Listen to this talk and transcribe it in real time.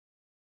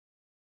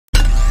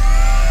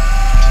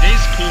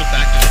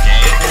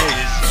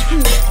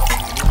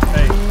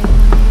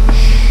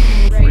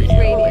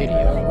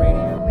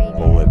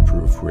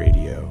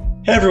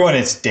Hey everyone,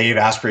 it's Dave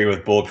Asprey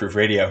with Bulletproof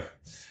Radio.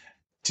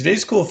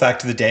 Today's cool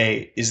fact of the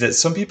day is that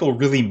some people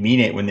really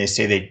mean it when they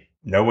say they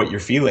know what you're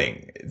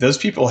feeling. Those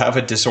people have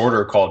a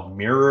disorder called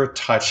mirror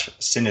touch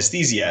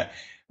synesthesia,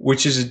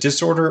 which is a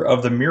disorder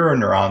of the mirror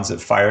neurons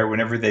that fire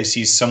whenever they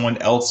see someone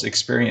else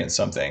experience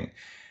something.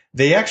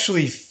 They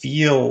actually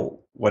feel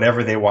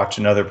whatever they watch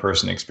another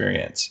person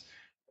experience.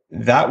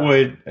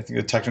 I think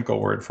the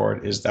technical word for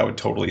it is that would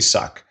totally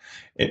suck.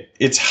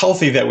 It's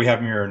healthy that we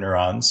have mirror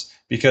neurons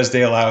because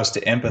they allow us to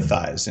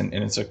empathize, and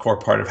it's a core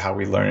part of how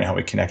we learn and how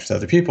we connect with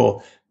other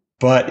people.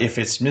 But if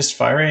it's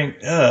misfiring,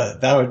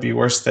 that would be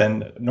worse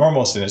than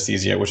normal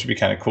synesthesia, which would be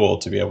kind of cool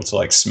to be able to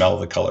like smell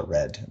the color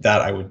red.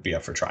 That I would be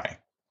up for trying.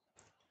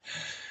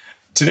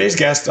 Today's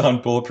guest on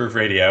Bulletproof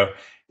Radio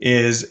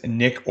is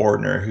Nick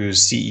Ortner,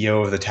 who's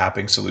CEO of The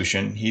Tapping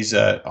Solution. He's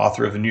an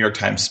author of a New York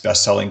Times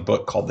bestselling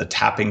book called The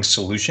Tapping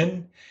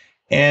Solution,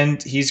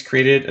 and he's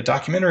created a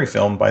documentary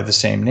film by the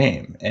same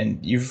name. And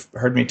you've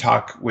heard me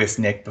talk with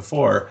Nick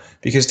before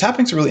because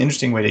tapping's a really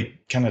interesting way to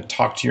kind of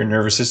talk to your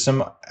nervous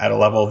system at a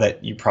level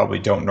that you probably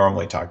don't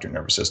normally talk to your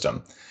nervous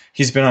system.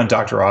 He's been on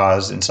Dr.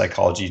 Oz and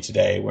Psychology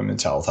Today,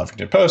 Women's Health,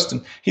 Huffington Post,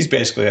 and he's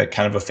basically a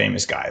kind of a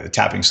famous guy. The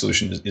Tapping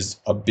Solution is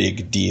a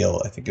big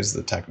deal, I think is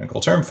the technical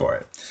term for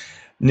it.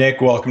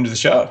 Nick, welcome to the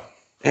show.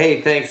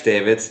 Hey, thanks,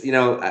 Dave. It's,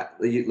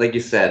 like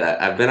you said,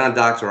 I've been on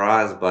Dr.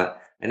 Oz, but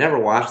I never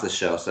watched the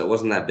show, so it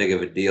wasn't that big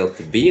of a deal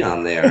to be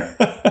on there.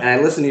 And I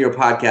listen to your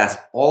podcast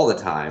all the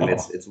time. Oh.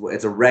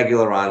 It's a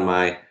regular on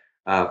my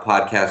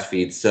podcast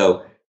feed.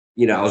 So,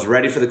 I was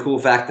ready for the cool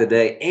fact of the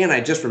day, and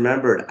I just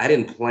remembered I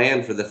didn't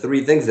plan for the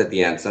 3 things at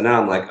the end. So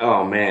now I'm like,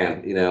 oh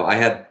man, I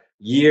had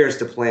years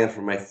to plan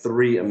for my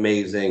 3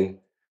 amazing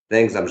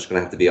things. I'm just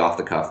going to have to be off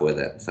the cuff with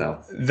it. So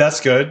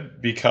that's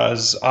good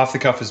because off the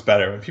cuff is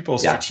better. When people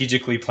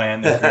strategically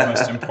plan the 3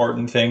 most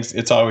important things,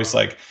 it's always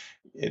like,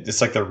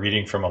 it's like they're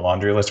reading from a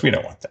laundry list. We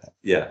don't want that.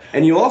 Yeah.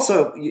 And you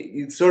also,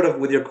 you sort of,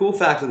 with your cool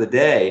fact of the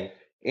day,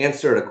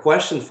 answered a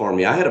question for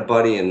me. I had a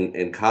buddy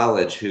in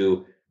college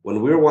who,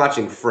 when we were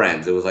watching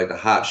Friends, it was like the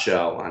hot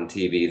show on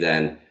TV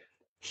then,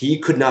 he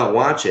could not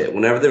watch it.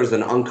 Whenever there was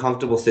an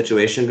uncomfortable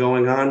situation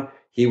going on,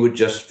 he would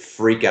just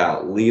freak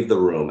out, leave the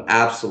room,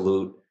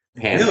 absolute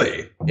panic.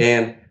 Really?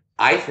 And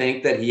I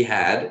think that he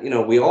had,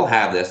 we all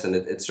have this, and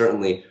it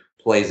certainly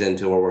plays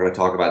into what we're going to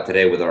talk about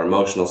today with our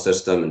emotional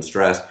system and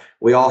stress.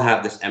 We all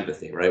have this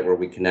empathy, right, where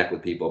we connect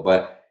with people.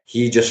 But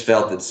he just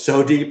felt it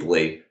so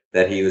deeply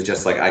that he was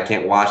just like, I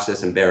can't watch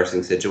this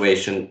embarrassing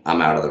situation.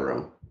 I'm out of the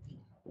room.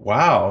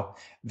 Wow.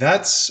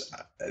 That's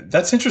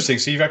interesting.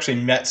 So you've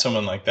actually met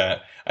someone like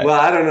that. Well,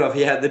 I don't know if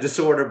he had the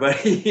disorder, but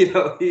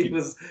it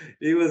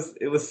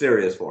was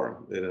serious for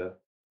him.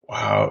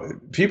 Wow.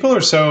 People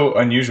are so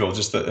unusual,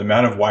 just the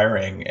amount of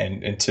wiring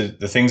and to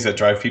the things that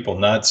drive people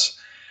nuts.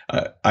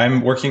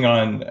 I'm working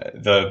on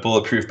the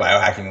Bulletproof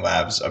biohacking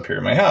labs up here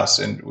in my house,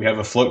 and we have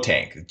a float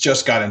tank that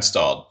just got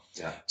installed.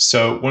 Yeah.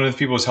 So one of the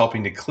people who was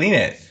helping to clean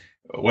it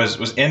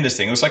was in this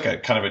thing. It was like a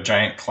kind of a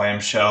giant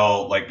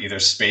clamshell, like either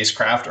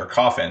spacecraft or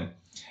coffin.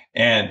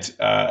 And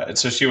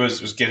so she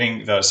was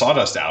getting the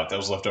sawdust out that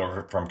was left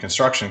over from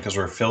construction because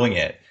we were filling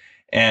it.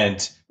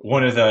 And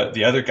one of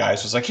the other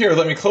guys was like, here,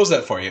 let me close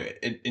that for you.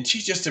 And she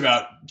just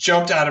about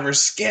jumped out of her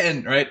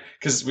skin, right?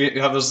 Because we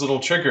have those little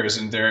triggers,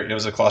 and it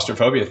was a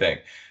claustrophobia thing.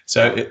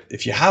 So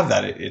if you have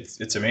that,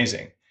 it's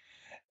amazing.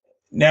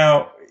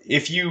 Now,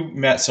 if you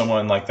met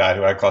someone like that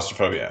who had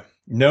claustrophobia,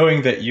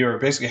 knowing that you're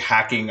basically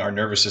hacking our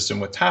nervous system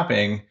with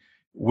tapping,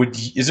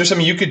 is there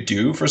something you could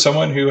do for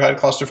someone who had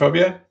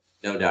claustrophobia?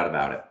 No doubt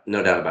about it.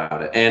 No doubt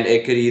about it. And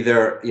it could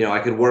either, I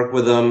could work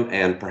with them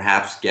and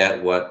perhaps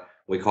get what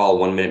we call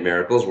 1-minute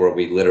miracles, where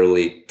we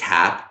literally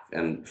tap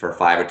and for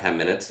 5 or 10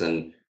 minutes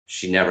and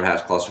she never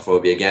has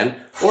claustrophobia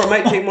again, or it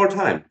might take more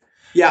time.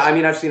 Yeah, I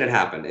mean, I've seen it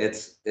happen.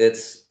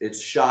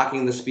 It's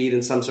shocking, the speed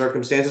in some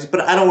circumstances,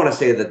 but I don't want to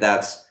say that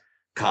that's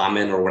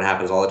common or what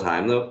happens all the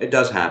time, though it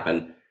does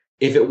happen.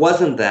 If it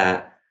wasn't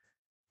that,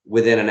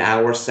 within an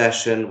hour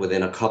session,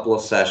 within a couple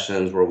of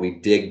sessions where we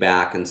dig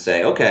back and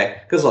say, okay,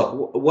 because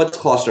look, what's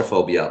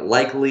claustrophobia?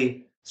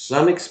 Likely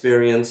some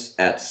experience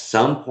at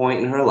some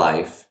point in her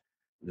life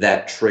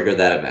that triggered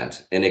that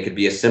event. And it could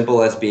be as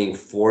simple as being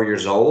 4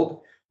 years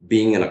old,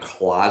 being in a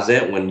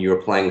closet when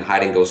you're playing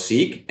hide and go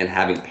seek and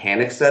having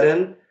panic set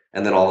in.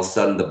 And then all of a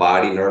sudden the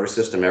body, nervous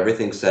system,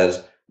 everything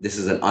says, this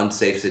is an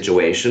unsafe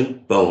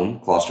situation. Boom,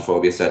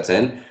 claustrophobia sets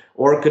in.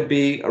 Or it could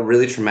be a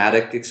really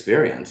traumatic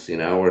experience,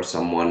 where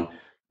someone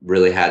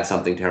really had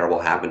something terrible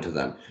happen to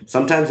them.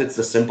 Sometimes it's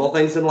the simple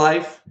things in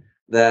life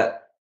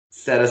that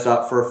set us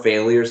up for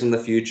failures in the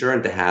future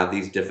and to have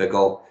these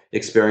difficult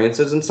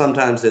experiences. And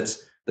sometimes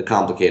it's the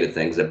complicated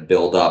things that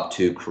build up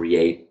to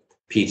create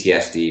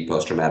PTSD,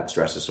 post-traumatic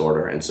stress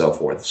disorder, and so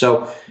forth.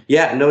 So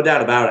yeah, no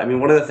doubt about it. I mean,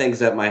 one of the things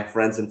that my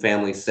friends and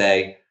family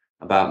say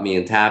about me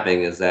and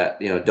tapping is that,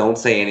 don't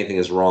say anything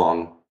is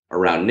wrong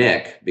around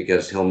Nick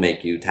because he'll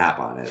make you tap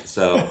on it.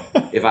 So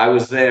if I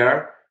was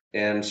there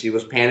and she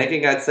was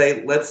panicking, I'd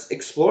say, let's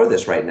explore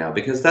this right now,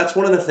 because that's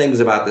one of the things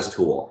about this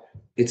tool.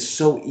 It's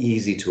so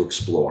easy to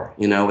explore.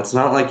 It's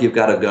not like you've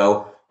got to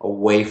go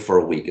away for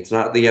a week. It's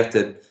not that you have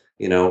to,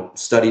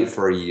 study it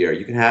for a year.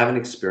 You can have an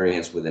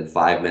experience within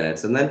 5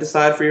 minutes and then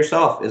decide for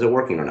yourself, is it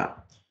working or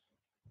not?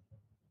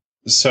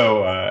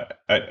 So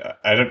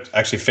I don't,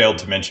 actually failed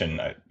to mention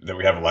that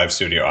we have a live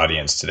studio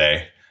audience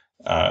today.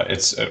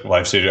 It's a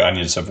live studio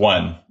audience of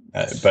one,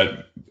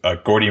 but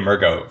Gordy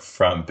Murgo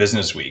from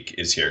Business Week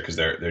is here because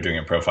they're doing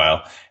a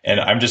profile, and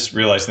I'm just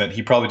realizing that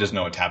he probably doesn't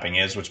know what tapping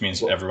is, which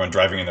means everyone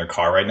driving in their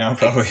car right now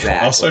probably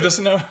also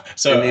doesn't know.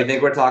 So and they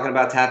think we're talking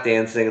about tap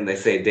dancing, and they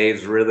say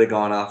Dave's really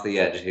gone off the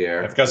edge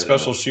here. I've got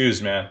special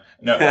shoes, man.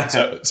 No,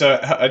 so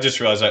I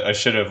just realized I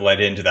should have led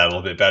into that a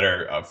little bit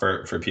better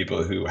for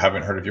people who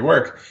haven't heard of your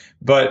work.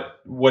 But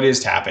what is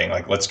tapping?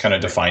 Like, let's kind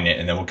of define it,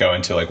 and then we'll go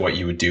into like what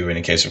you would do in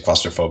a case of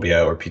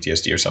claustrophobia or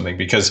PTSD or something,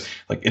 because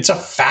like it's a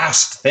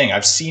fast thing.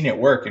 I've seen it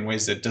work in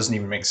ways that doesn't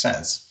even make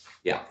sense.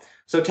 Yeah.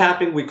 So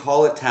tapping, we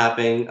call it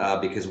tapping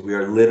because we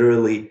are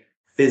literally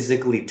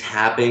physically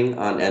tapping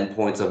on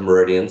endpoints of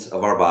meridians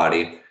of our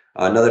body.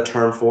 Another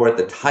term for it,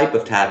 the type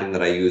of tapping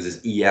that I use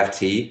is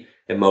EFT,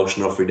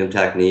 Emotional Freedom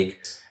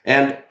Technique.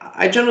 And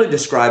I generally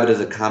describe it as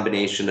a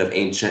combination of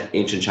ancient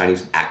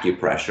Chinese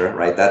acupressure,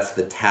 right? That's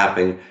the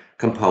tapping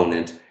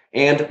component,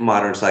 and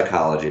modern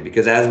psychology.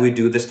 Because as we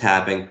do this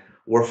tapping,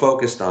 we're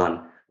focused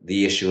on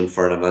the issue in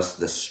front of us,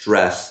 the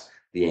stress,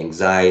 the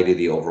anxiety,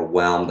 the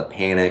overwhelm, the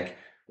panic,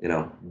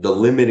 the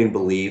limiting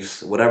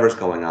beliefs, whatever's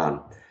going on.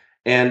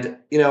 And,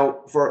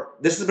 for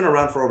this has been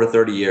around for over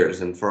 30 years.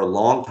 And for a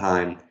long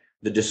time,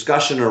 the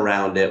discussion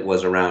around it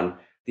was around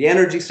the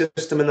energy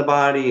system in the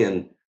body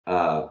and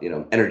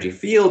energy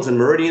fields and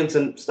meridians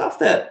and stuff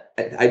that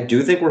I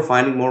do think we're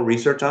finding more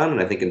research on.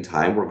 And I think in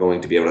time we're going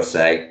to be able to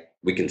say,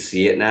 we can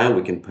see it now,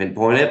 we can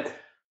pinpoint it.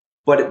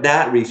 But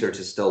that research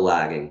is still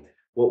lagging.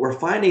 What we're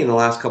finding in the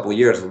last couple of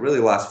years, really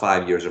the last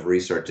 5 years of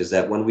research, is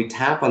that when we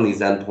tap on these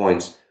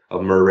endpoints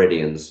of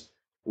meridians,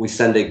 we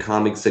send a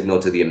calming signal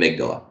to the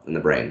amygdala in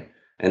the brain.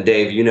 And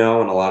Dave, and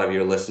a lot of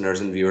your listeners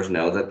and viewers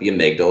know that the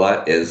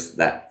amygdala is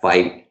that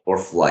fight or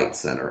flight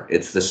center.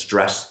 It's the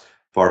stress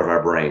part of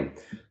our brain.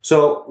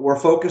 So we're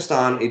focused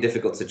on a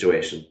difficult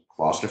situation,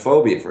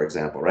 claustrophobia, for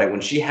example, right?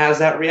 When she has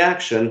that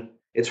reaction,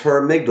 it's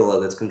her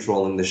amygdala that's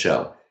controlling the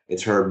show.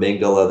 It's her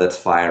amygdala that's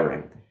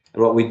firing.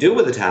 And what we do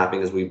with the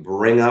tapping is we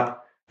bring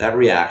up that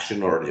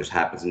reaction, or it just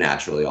happens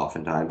naturally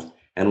oftentimes,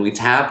 and we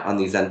tap on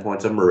these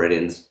endpoints of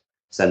meridians,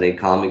 send a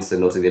calming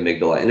signal to the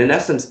amygdala, and in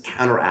essence,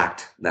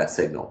 counteract that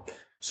signal.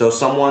 So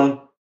someone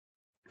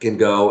can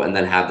go and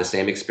then have the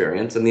same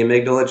experience, and the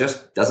amygdala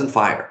just doesn't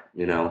fire.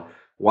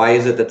 Why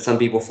is it that some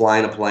people fly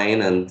in a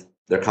plane and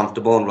they're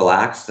comfortable and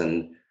relaxed,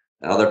 and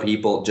other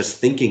people just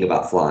thinking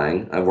about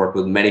flying? I've worked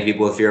with many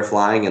people with fear of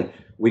flying, and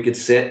we could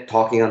sit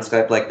talking on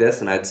Skype like this,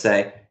 and I'd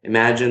say,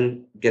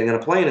 imagine getting on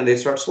a plane and they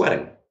start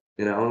sweating,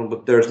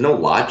 but there's no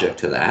logic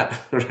to that,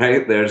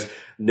 right? There's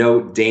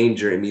no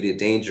danger, immediate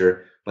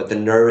danger, but the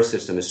nervous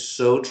system is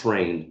so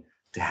trained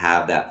to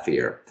have that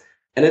fear.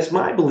 And it's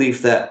my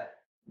belief that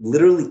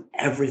literally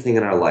everything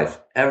in our life,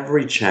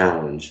 every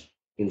challenge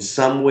in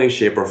some way,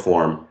 shape, or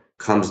form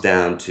comes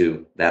down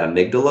to that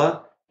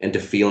amygdala and to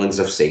feelings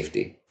of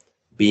safety,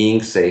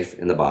 being safe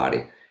in the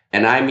body.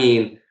 And I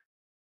mean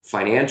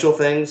financial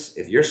things.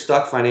 If you're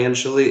stuck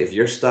financially, if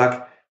you're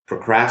stuck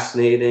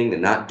procrastinating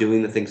and not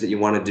doing the things that you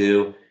want to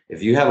do,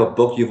 if you have a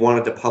book you've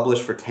wanted to publish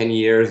for 10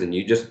 years and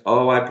you just,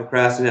 I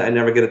procrastinate, I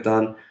never get it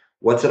done.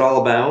 What's it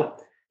all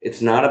about?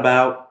 It's not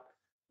about,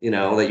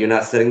 that you're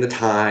not setting the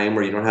time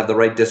or you don't have the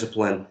right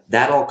discipline.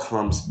 That all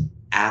comes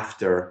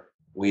after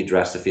we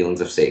address the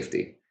feelings of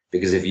safety.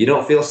 Because if you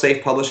don't feel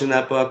safe publishing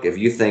that book, if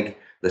you think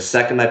the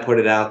second I put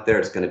it out there,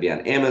 it's going to be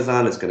on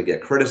Amazon, it's going to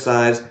get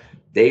criticized.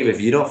 Dave,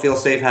 if you don't feel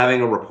safe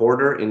having a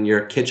reporter in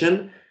your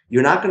kitchen,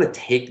 you're not going to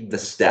take the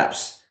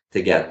steps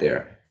to get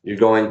there. You're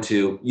going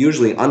to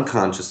usually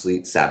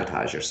unconsciously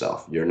sabotage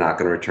yourself. You're not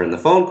going to return the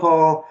phone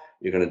call.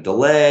 You're going to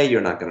delay.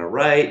 You're not going to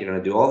write. You're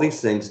going to do all these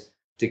things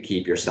to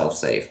keep yourself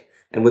safe.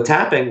 And with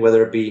tapping,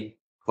 whether it be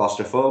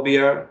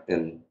claustrophobia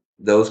and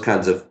those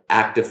kinds of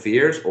active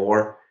fears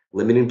or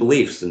limiting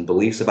beliefs and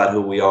beliefs about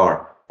who we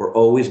are, we're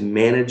always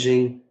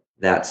managing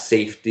that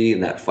safety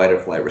and that fight or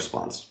flight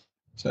response.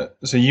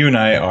 So you and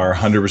I are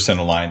 100%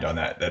 aligned on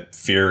that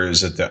fear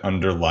is the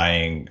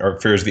underlying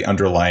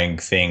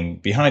thing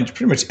behind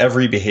pretty much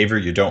every behavior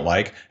you don't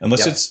like,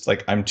 unless it's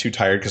like, I'm too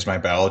tired because my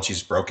biology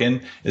is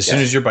broken. As soon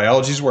as your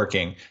biology is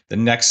working, the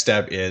next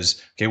step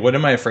is, okay, what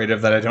am I afraid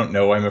of that I don't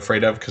know I'm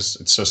afraid of because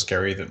it's so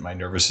scary that my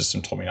nervous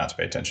system told me not to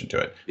pay attention to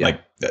it.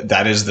 Like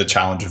that is the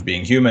challenge of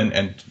being human,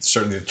 and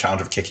certainly the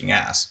challenge of kicking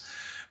ass.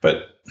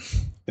 But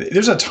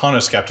there's a ton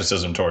of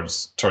skepticism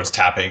towards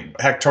tapping,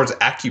 heck, towards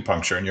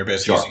acupuncture, and you're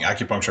basically using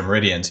acupuncture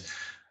meridians.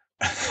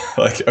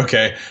 Like,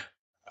 okay,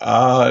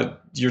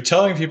 you're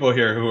telling people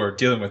here who are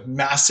dealing with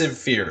massive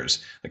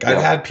fears. Like,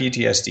 I've had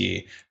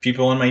PTSD.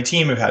 People on my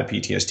team have had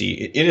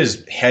PTSD. It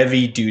is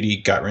heavy duty,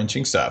 gut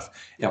wrenching stuff.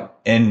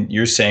 And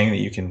you're saying that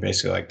you can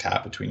basically like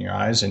tap between your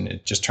eyes and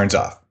it just turns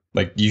off.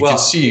 Like you can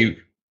see.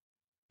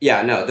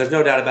 Yeah, no, there's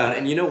no doubt about it.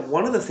 And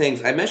one of the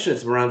things I mentioned,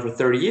 it's been around for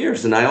 30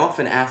 years, and I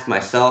often ask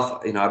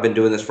myself, I've been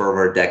doing this for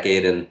over a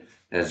decade, and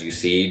as you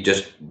see,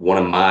 just one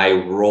of my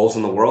roles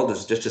in the world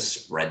is just to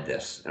spread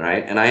this,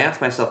 right? And I ask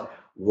myself,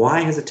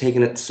 why has it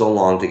taken it so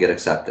long to get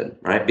accepted,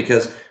 right?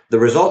 Because the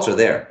results are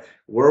there.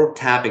 We're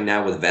tapping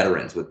now with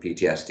veterans with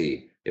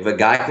PTSD. If a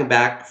guy came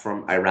back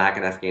from Iraq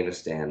and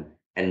Afghanistan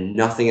and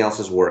nothing else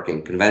is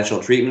working,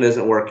 conventional treatment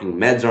isn't working,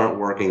 meds aren't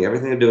working,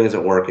 everything they're doing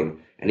isn't working,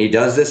 and he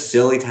does this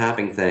silly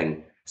tapping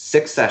thing,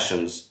 6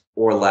 sessions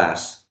or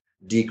less,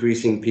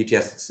 decreasing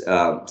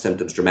PTSD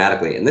symptoms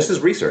dramatically. And this is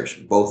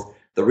research. Both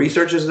the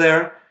research is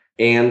there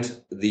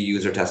and the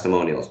user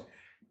testimonials.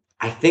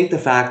 I think the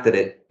fact that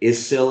it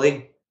is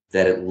silly,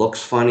 that it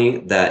looks funny,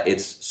 that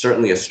it's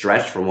certainly a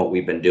stretch from what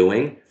we've been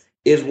doing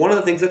is one of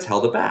the things that's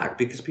held it back,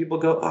 because people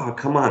go, oh,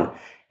 come on.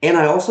 And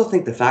I also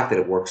think the fact that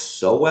it works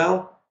so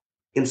well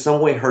in some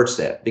way hurts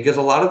it, because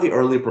a lot of the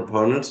early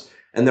proponents,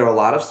 and there are a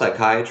lot of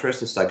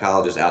psychiatrists and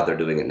psychologists out there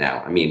doing it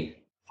now. I mean,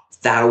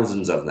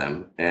 thousands of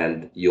them.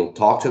 And you'll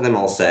talk to them,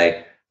 I'll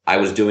say, I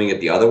was doing it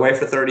the other way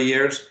for 30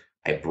 years.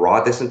 I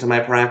brought this into my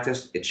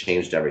practice. It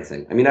changed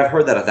everything. I mean, I've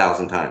heard that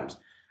 1,000 times.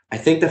 I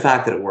think the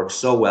fact that it works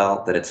so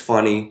well, that it's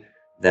funny,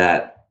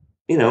 that,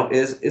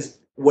 is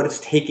what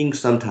it's taking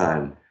some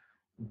time.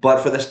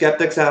 But for the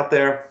skeptics out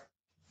there,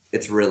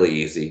 it's really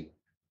easy.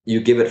 You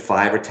give it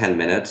 5 or 10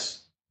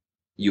 minutes.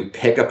 You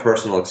pick a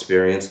personal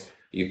experience.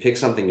 You pick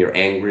something you're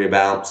angry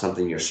about,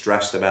 something you're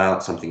stressed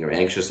about, something you're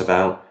anxious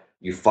about.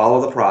 You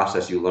follow the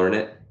process. You learn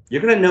it.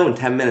 You're going to know in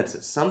 10 minutes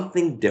that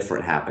something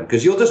different happened,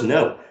 because you'll just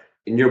know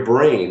in your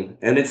brain.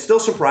 And it still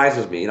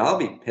surprises me. I'll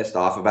be pissed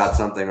off about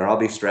something, or I'll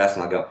be stressed,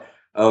 and I'll go,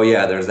 oh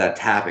yeah, there's that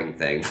tapping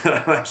thing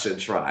that I should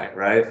try,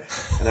 right?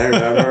 And I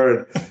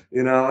remember,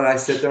 and I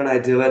sit there and I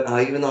do it,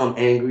 even though I'm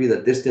angry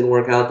that this didn't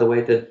work out the way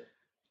it did.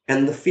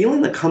 And the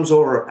feeling that comes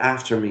over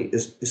after me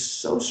is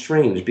so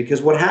strange,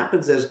 because what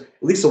happens is, at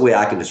least the way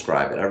I can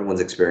describe it, everyone's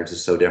experience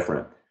is so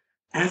different.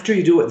 After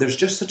you do it, there's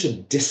just such a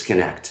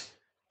disconnect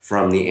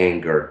from the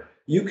anger.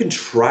 You can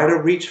try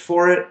to reach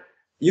for it.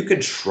 You can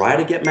try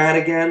to get mad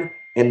again,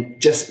 and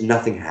just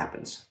nothing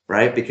happens,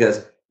 right?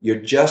 Because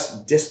you're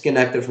just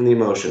disconnected from the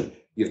emotion.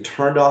 You've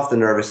turned off the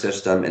nervous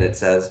system, and it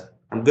says,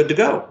 I'm good to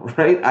go,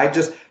 right?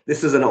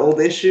 This is an old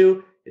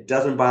issue. It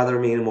doesn't bother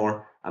me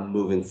anymore. I'm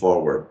moving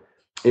forward.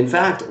 In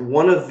fact,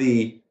 one of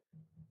the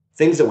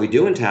things that we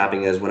do in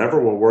tapping is, whenever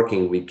we're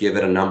working, we give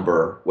it a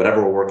number,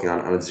 whatever we're working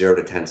on a 0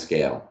 to 10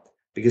 scale.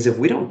 Because if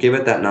we don't give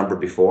it that number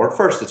before,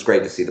 first, it's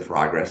great to see the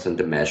progress and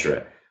to measure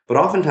it. But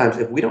oftentimes,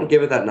 if we don't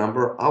give it that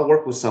number, I'll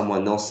work with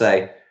someone, they'll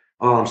say,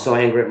 oh, I'm so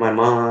angry at my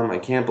mom. I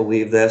can't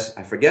believe this.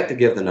 I forget to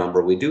give the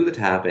number. We do the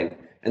tapping.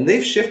 And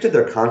they've shifted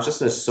their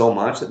consciousness so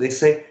much that they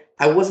say,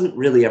 I wasn't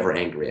really ever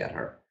angry at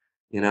her.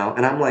 And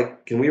I'm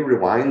like, can we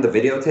rewind the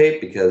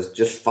videotape? Because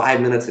just 5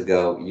 minutes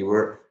ago, you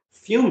were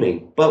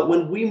fuming. But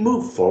when we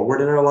move forward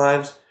in our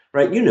lives,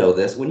 right, you know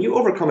this, when you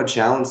overcome a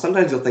challenge,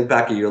 sometimes you'll think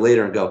back a year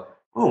later and go,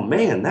 oh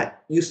man,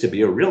 that used to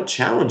be a real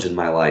challenge in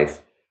my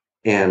life.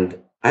 And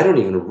I don't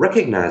even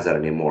recognize that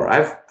anymore.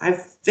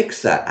 I've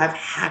fixed that. I've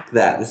hacked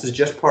that. This is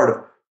just part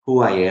of who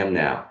I am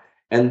now.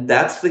 And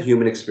that's the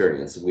human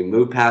experience. We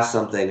move past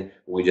something,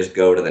 we just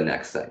go to the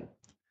next thing.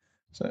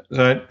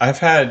 So I've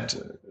had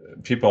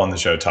people on the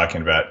show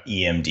talking about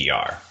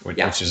EMDR,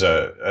 which is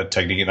a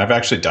technique, and I've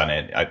actually done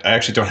it. I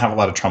actually don't have a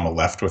lot of trauma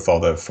left with all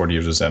the 40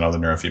 years of Zen, all the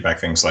neurofeedback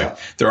things.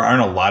 There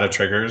aren't a lot of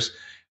triggers,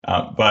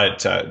 but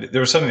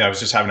there was something that I was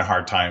just having a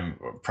hard time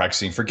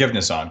practicing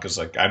forgiveness on, because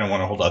I don't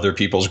want to hold other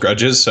people's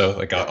grudges.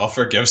 So I'll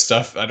forgive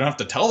stuff. I don't have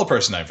to tell the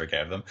person I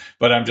forgave them,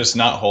 but I'm just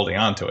not holding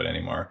on to it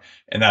anymore.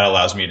 And that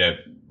allows me to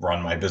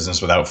run my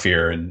business without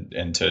fear,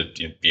 and to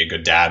be a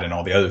good dad and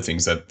all the other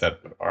things that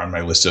are on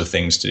my list of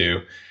things to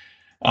do.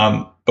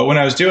 But when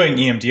I was doing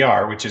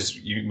EMDR, which is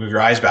you move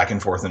your eyes back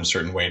and forth in a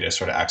certain way to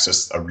sort of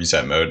access a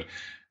reset mode,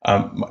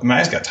 my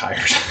eyes got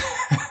tired.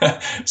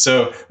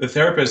 So the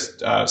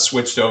therapist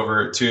switched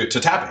over to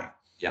tapping.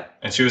 Yeah.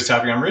 And she was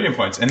tapping on meridian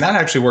points. And that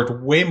actually worked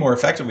way more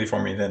effectively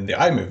for me than the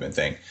eye movement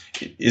thing.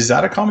 Is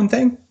that a common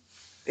thing?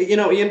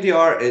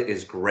 EMDR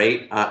is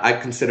great. I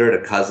consider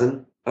it a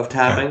cousin of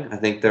tapping. I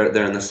think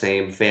they're in the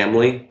same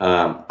family.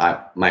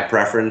 My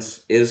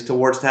preference is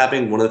towards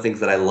tapping. One of the things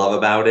that I love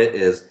about it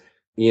is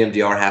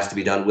EMDR has to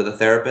be done with a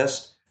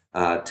therapist.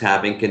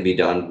 Tapping can be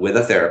done with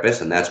a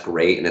therapist, and that's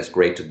great. And it's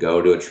great to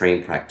go to a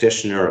trained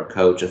practitioner, a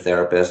coach, a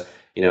therapist.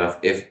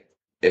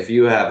 If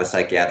you have a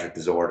psychiatric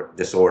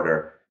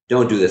disorder,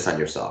 don't do this on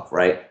yourself,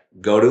 right?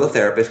 Go to a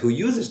therapist who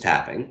uses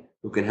tapping,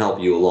 who can help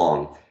you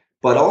along.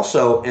 But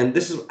also, and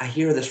I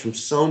hear this from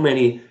so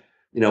many,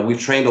 we've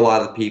trained a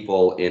lot of the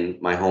people in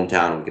my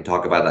hometown. We can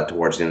talk about that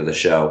towards the end of the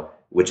show,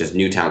 which is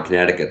Newtown,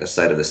 Connecticut, the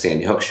site of the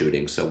Sandy Hook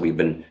shooting. So we've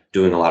been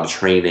doing a lot of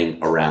training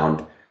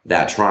around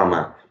that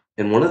trauma.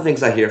 And one of the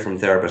things I hear from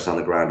therapists on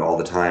the ground all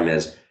the time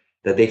is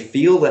that they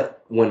feel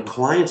that when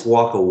clients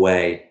walk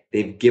away,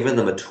 they've given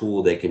them a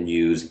tool they can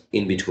use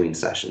in between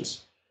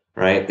sessions,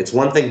 right? It's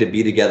one thing to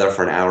be together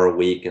for an hour a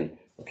week, and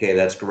okay,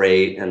 that's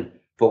great.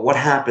 But what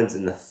happens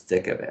in the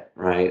thick of it,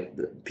 right?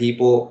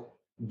 People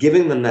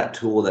giving them that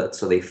tool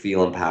so they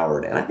feel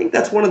empowered. And I think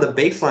that's one of the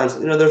baselines.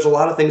 There's a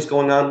lot of things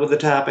going on with the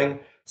tapping.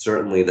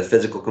 certainly the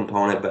physical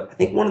component, but I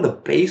think one of the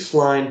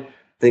baseline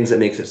things that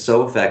makes it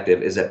so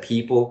effective is that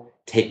people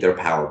take their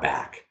power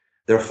back.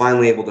 They're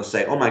finally able to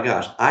say, oh my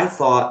gosh, I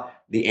thought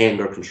the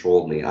anger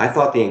controlled me. I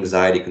thought the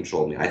anxiety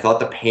controlled me. I thought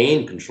the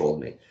pain controlled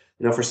me.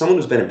 For someone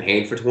who's been in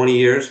pain for 20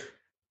 years,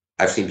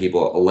 I've seen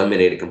people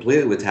eliminate it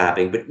completely with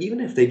tapping, but even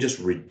if they just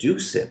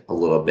reduce it a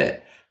little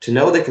bit, to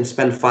know they can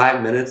spend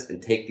 5 minutes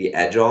and take the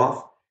edge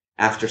off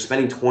after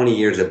spending 20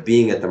 years of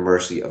being at the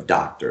mercy of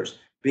doctors,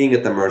 being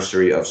at the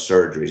mercy of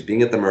surgeries,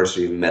 being at the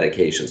mercy of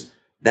medications,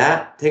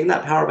 that taking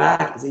that power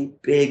back is a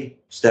big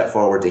step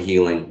forward to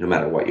healing no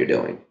matter what you're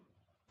doing.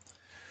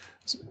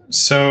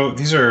 So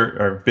these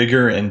are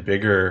bigger and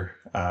bigger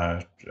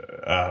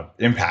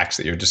impacts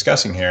that you're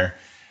discussing here.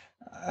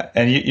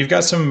 And you've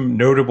got some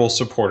notable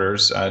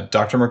supporters.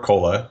 Dr.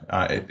 Mercola,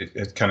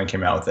 it kind of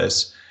came out with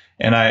this.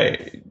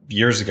 And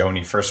years ago when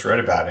he first read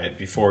about it,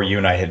 before you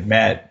and I had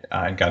met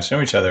and got to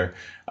know each other,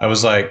 I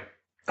was like,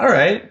 all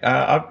right,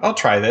 I'll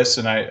try this.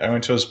 And I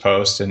went to his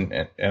post and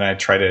I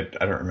tried it.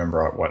 I don't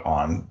remember what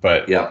on,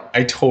 but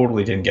I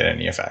totally didn't get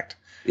any effect.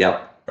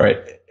 Right.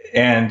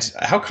 And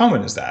how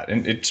common is that?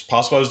 And it's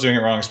possible I was doing it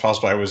wrong. It's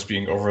possible I was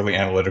being overly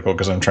analytical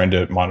because I'm trying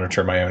to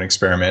monitor my own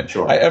experiment.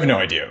 Sure. I have no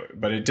idea,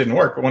 but it didn't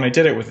work. But when I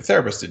did it with a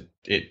therapist,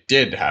 it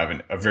did have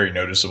a very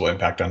noticeable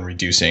impact on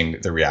reducing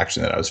the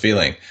reaction that I was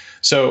feeling.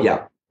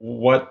 So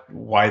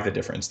why the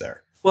difference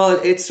there? Well,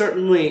 it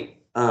certainly,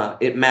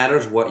 it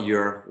matters what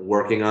you're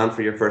working on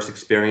for your first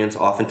experience.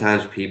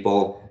 Oftentimes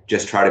people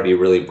just try to be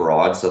really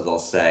broad. So they'll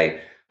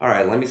say, all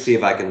right, let me see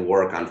if I can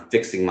work on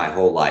fixing my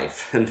whole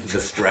life and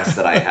the stress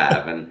that I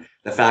have and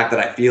the fact that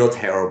I feel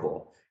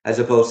terrible, as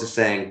opposed to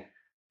saying,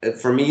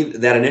 for me,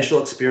 that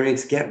initial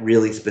experience, get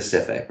really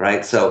specific,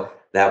 right? So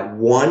that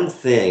one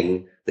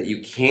thing that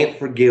you can't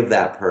forgive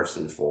that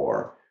person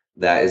for,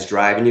 that is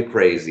driving you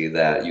crazy,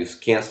 that you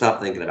can't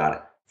stop thinking about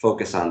it,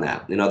 focus on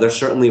that. There's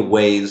certainly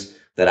ways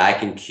that I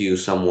can cue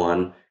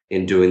someone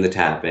in doing the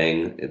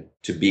tapping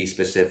to be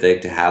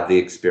specific, to have the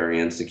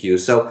experience to cue.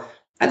 So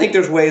I think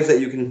there's ways that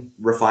you can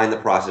refine the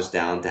process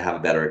down to have a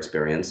better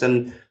experience.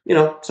 And,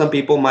 some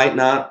people might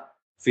not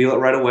feel it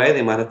right away.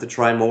 They might have to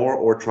try more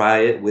or try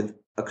it with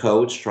a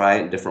coach, try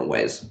it in different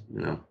ways,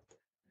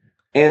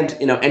 And,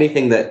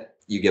 anything that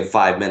you give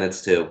 5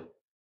 minutes to,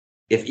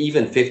 if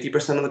even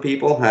 50% of the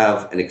people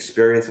have an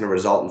experience and a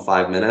result in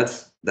 5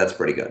 minutes, that's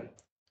pretty good.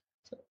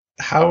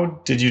 How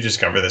did you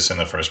discover this in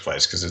the first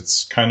place? Because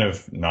it's kind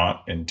of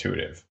not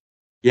intuitive.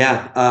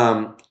 Yeah.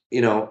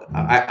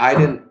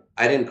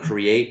 I didn't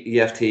create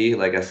EFT.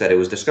 Like I said, it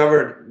was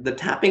discovered, the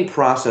tapping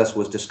process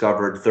was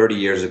discovered 30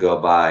 years ago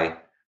by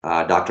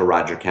Dr.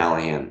 Roger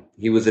Callahan.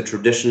 He was a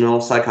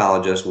traditional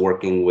psychologist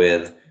working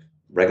with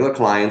regular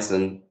clients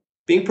and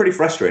being pretty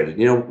frustrated.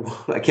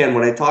 Again,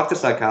 when I talk to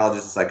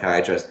psychologists and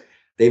psychiatrists,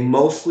 they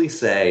mostly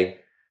say,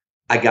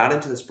 I got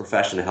into this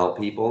profession to help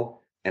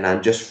people, and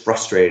I'm just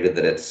frustrated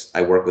that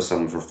I work with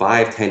someone for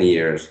 5-10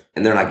 years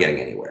and they're not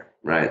getting anywhere,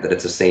 right? That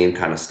it's the same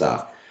kind of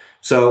stuff.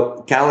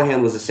 So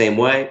Callahan was the same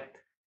way.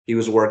 He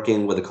was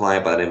working with a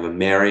client by the name of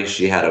Mary.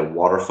 She had a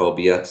water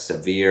phobia,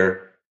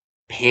 severe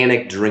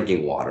panic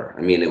drinking water.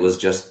 It was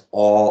just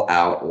all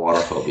out water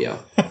phobia.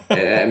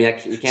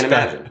 You can't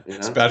imagine.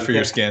 It's bad for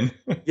your skin.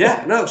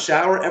 Yeah, no,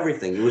 shower,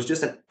 everything. It was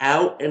just an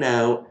out and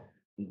out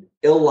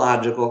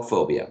illogical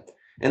phobia.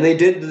 And they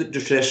did the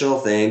traditional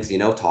things,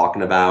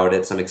 talking about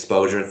it, some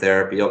exposure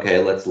therapy. Okay,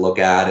 let's look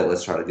at it.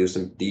 Let's try to do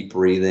some deep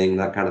breathing,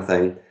 that kind of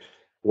thing.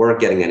 Weren't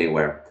getting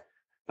anywhere.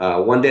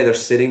 One day they're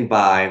sitting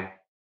by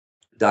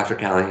Dr.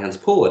 Callahan's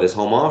pool at his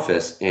home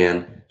office,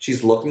 and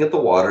she's looking at the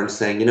water and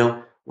saying,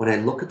 when I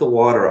look at the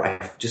water,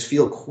 I just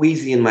feel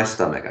queasy in my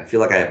stomach. I feel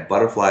like I have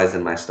butterflies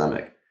in my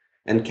stomach.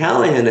 And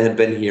Callahan had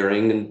been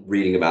hearing and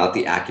reading about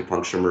the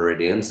acupuncture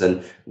meridians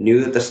and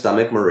knew that the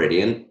stomach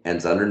meridian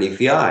ends underneath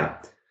the eye.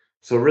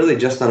 So really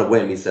just on a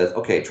whim, he says,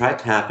 okay, try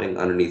tapping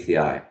underneath the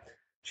eye.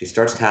 She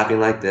starts tapping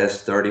like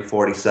this, 30,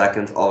 40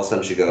 seconds. All of a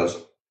sudden she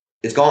goes,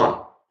 it's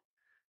gone.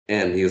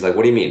 And he was like,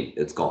 what do you mean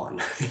it's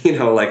gone?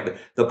 Like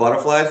the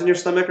butterflies in your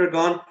stomach are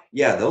gone?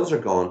 Yeah, those are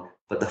gone,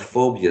 but the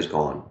phobia is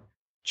gone.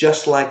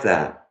 Just like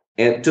that.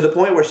 And to the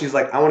point where she's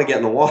like, I want to get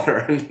in the water.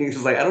 And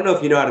he's like, I don't know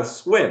if you know how to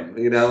swim.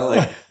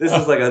 This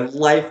is like a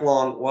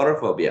lifelong water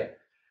phobia.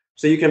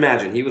 So you can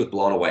imagine he was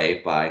blown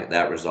away by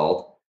that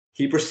result.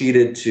 He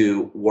proceeded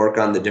to work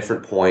on the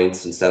different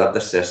points and set up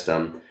the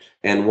system.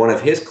 And one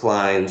of his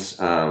clients,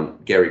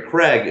 Gary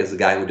Craig, is the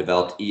guy who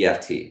developed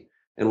EFT.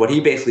 And what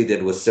he basically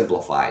did was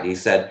simplify it. He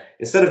said,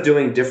 instead of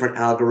doing different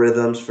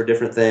algorithms for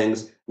different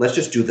things, let's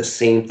just do the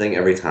same thing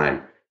every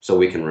time so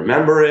we can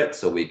remember it,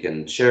 so we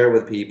can share it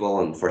with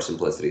people, and for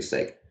simplicity's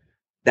sake.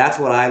 That's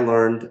what I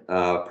learned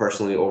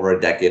personally over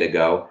a decade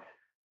ago.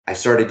 I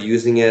started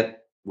using it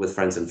with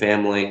friends and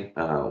family.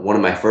 One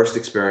of my first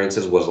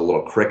experiences was a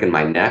little crick in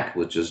my neck,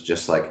 which is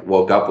just like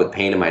woke up with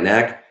pain in my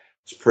neck.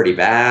 It's pretty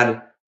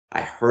bad.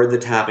 I heard the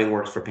tapping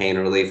works for pain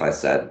relief. I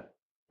said,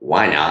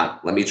 why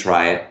not? Let me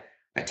try it.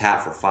 I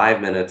tapped for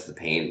 5 minutes. The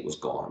pain was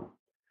gone.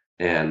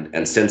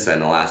 And since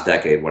then, the last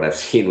decade, what I've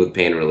seen with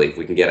pain relief,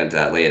 we can get into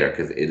that later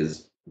because it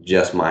is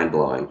just mind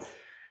blowing.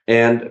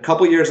 And a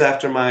couple years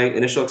after my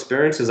initial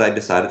experiences, I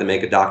decided to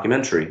make a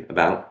documentary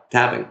about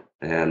tapping.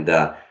 And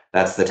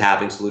that's the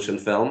Tapping Solution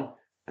film.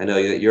 I know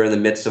that you're in the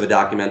midst of a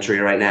documentary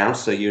right now,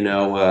 so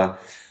the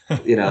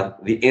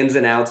ins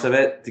and outs of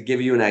it. To give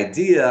you an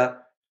idea,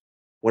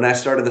 when I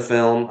started the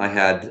film, I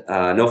had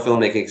no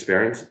filmmaking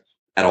experience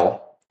at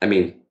all. I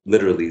mean,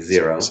 literally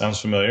zero. Sounds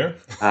familiar.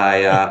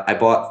 I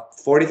bought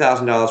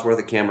 $40,000 worth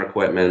of camera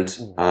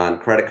equipment on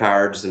credit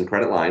cards and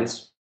credit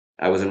lines.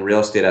 I was in real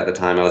estate at the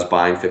time. I was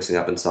buying, fixing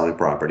up, and selling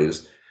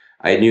properties.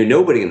 I knew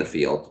nobody in the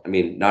field. I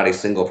mean, not a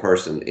single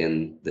person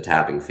in the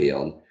tapping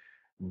field.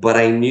 But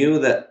I knew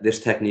that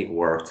this technique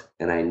worked,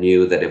 and I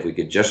knew that if we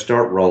could just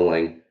start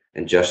rolling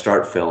and just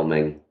start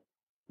filming,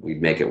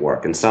 we'd make it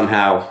work. And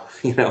somehow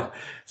we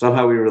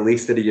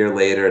released it a year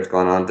later. It's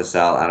gone on to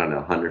sell, I don't know,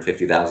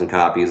 150,000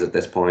 copies at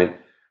this point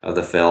of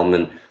the film.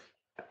 And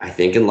I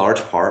think in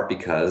large part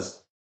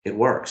because it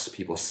works.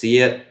 People see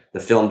it. The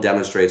film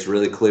demonstrates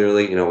really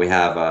clearly. We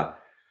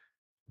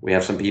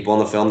have some people in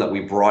the film that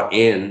we brought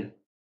in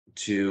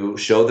to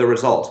show the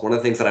results. One of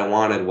the things that I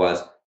wanted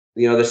was,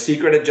 The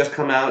Secret had just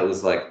come out. It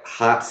was like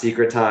hot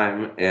secret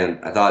time. And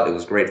I thought it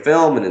was great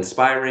film and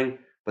inspiring,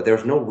 but there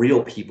was no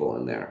real people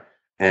in there.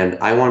 And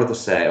I wanted to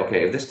say,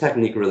 okay, if this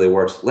technique really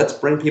works, let's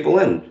bring people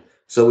in.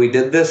 So we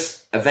did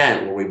this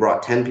event where we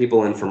brought 10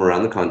 people in from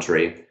around the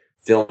country,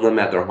 filmed them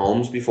at their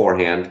homes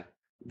beforehand.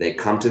 They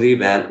come to the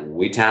event,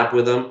 we tap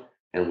with them,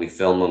 and we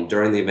film them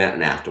during the event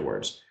and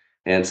afterwards.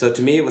 And so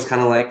to me, it was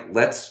kind of like,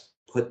 let's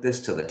put this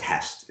to the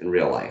test in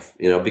real life,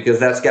 because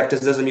that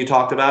skepticism you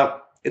talked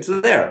about, it's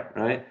there,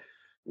 right?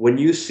 When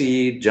you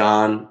see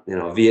John,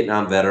 a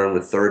Vietnam veteran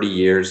with 30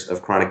 years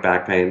of chronic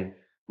back pain,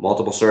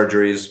 multiple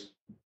surgeries,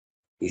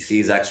 he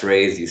sees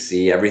x-rays, you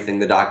see everything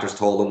the doctors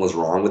told him was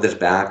wrong with his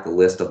back, the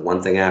list of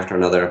one thing after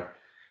another.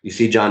 You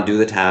see John do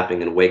the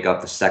tapping and wake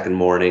up the second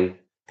morning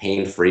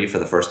pain-free for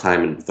the first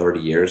time in 30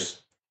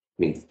 years.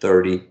 I mean,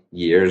 30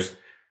 years.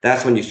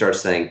 That's when you start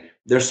saying,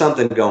 there's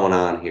something going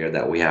on here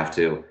that we have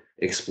to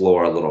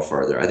explore a little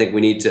further. I think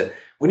we need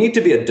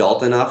to be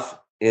adult enough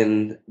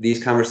in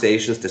these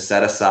conversations to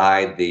set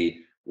aside the,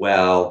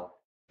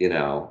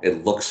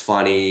 it looks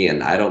funny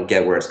and I don't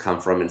get where it's come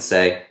from, and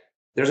say,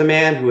 there's a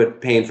man who had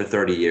pain for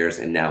 30 years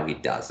and now he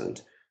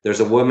doesn't. There's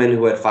a woman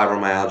who had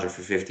fibromyalgia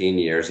for 15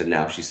 years and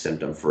now she's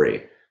symptom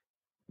free.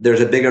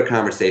 There's a bigger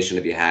conversation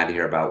to be had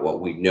here about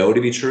what we know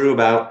to be true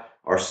about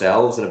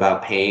ourselves and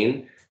about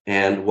pain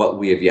and what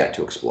we have yet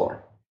to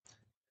explore.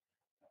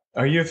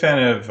 Are you a fan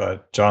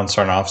of John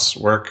Sarnoff's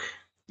work?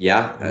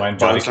 Yeah.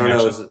 Mind-Body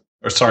Connection?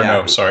 Or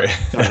Sarno, sorry.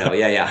 Sarno,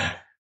 yeah.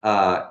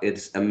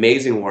 It's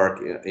amazing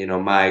work.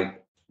 My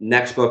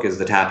next book is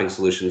The Tapping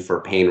Solution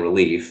for Pain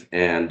Relief.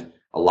 And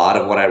a lot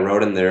of what I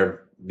wrote in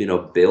there,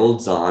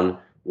 builds on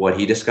what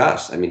he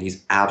discussed. I mean,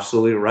 he's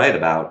absolutely right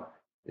about,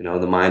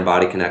 the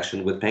mind-body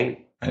connection with pain.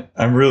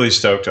 I'm really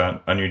stoked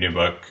on your new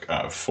book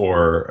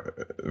for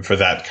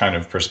that kind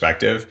of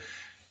perspective.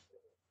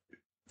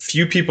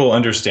 Few people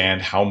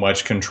understand how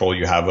much control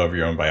you have over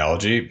your own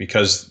biology,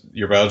 because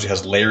your biology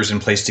has layers in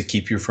place to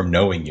keep you from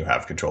knowing you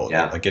have control.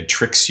 Yeah. Like it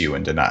tricks you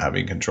into not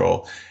having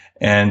control.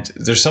 And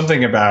there's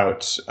something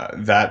about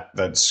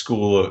that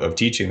school of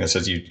teaching that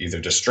says you either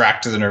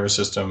distract the nervous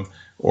system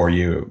or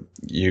you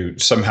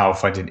somehow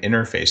find an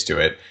interface to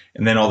it.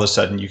 And then all of a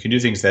sudden you can do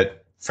things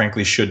that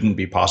frankly shouldn't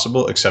be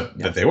possible, except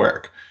that they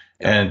work.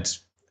 Yeah. And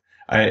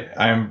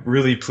I'm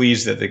really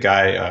pleased that the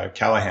guy,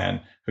 Callahan,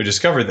 who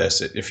discovered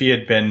this, if he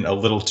had been a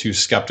little too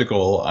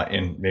skeptical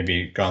and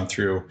maybe gone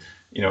through,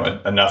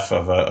 enough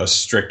of a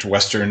strict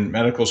Western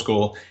medical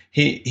school,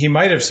 he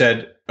might have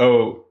said,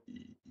 oh,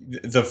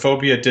 the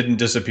phobia didn't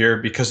disappear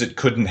because it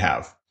couldn't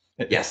have.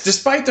 Yes.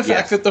 Despite the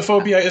fact that the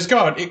phobia is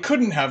gone, it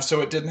couldn't have,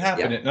 so it didn't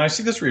happen. Yeah. And I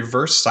see this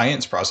reverse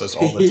science process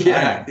all the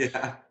time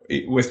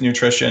with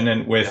nutrition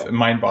and with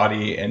mind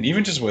body and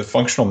even just with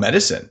functional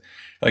medicine.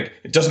 Like,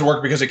 it doesn't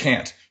work because it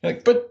can't.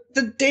 Like, but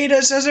the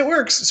data says it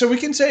works. So we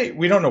can say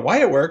we don't know why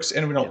it works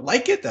and we don't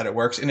like it that it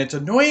works and it's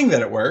annoying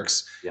that it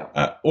works.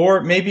 Yeah.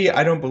 Or maybe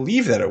I don't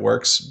believe that it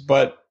works,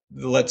 but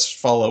let's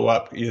follow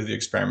up. Either the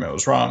experiment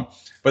was wrong.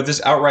 But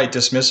this outright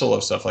dismissal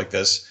of stuff like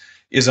this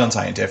is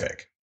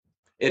unscientific.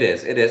 It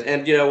is.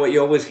 And what you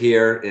always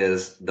hear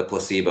is the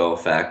placebo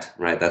effect,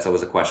 right? That's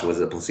always a question. Was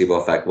it a placebo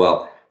effect?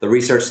 Well, the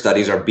research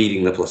studies are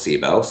beating the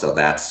placebo. So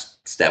that's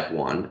step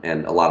one.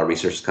 And a lot of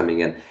research is coming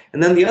in.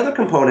 And then the other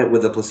component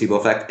with the placebo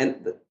effect,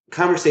 and the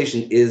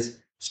conversation is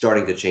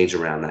starting to change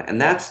around that.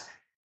 And that's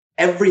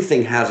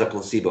everything has a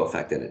placebo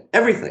effect in it.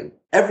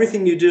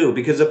 Everything you do,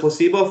 because the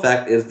placebo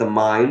effect is the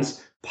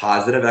mind's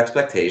positive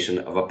expectation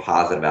of a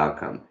positive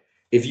outcome.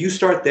 If you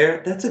start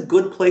there, that's a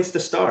good place to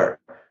start,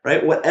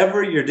 right?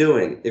 Whatever you're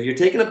doing, if you're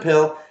taking a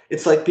pill,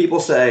 it's like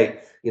people say,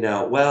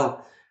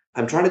 well,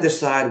 I'm trying to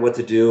decide what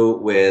to do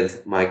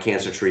with my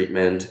cancer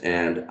treatment,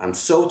 and I'm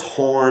so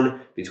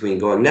torn between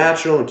going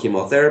natural and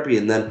chemotherapy.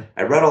 And then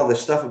I read all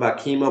this stuff about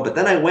chemo, but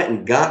then I went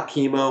and got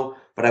chemo,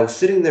 but I was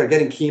sitting there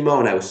getting chemo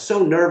and I was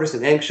so nervous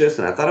and anxious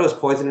and I thought I was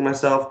poisoning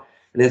myself.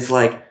 And it's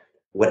like,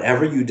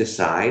 whatever you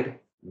decide,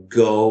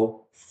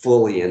 go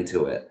fully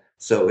into it.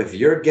 So if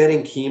you're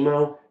getting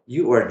chemo,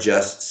 you are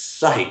just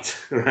psyched,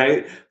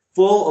 right?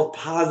 Full of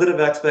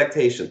positive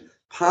expectation,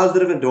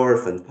 positive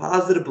endorphins,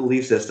 positive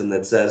belief system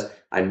that says,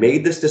 I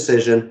made this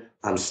decision,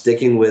 I'm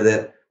sticking with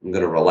it, I'm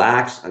going to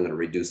relax, I'm going to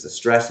reduce the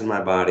stress in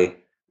my body,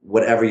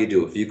 whatever you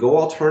do. If you go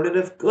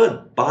alternative,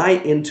 good, buy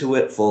into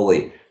it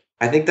fully.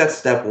 I think that's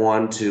step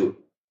one to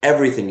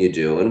everything you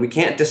do. And we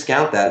can't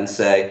discount that and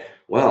say,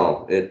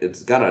 well,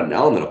 it's got an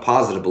element of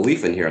positive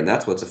belief in here, and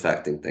that's what's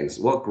affecting things.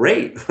 Well,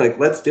 great. Like,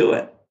 let's do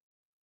it.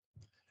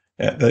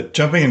 Yeah, the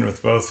jumping in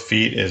with both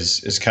feet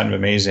is kind of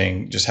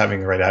amazing. Just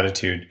having the right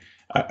attitude.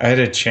 I had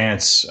a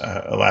chance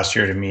last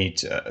year to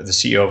meet the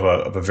CEO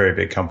of a very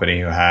big company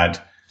who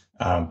had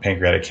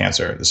pancreatic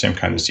cancer, the same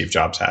kind of Steve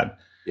Jobs had.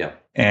 Yeah.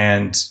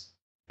 And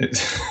it,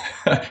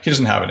 he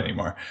doesn't have it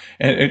anymore.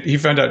 And he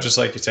found out, just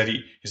like you said,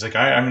 he's like,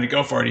 I'm going to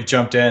go for it. He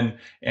jumped in,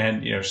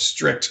 and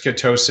strict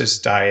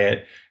ketosis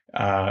diet,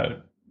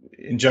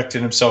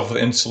 injected himself with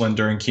insulin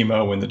during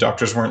chemo when the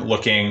doctors weren't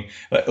looking,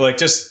 like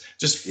just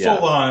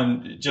full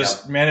on,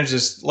 just managed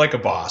this like a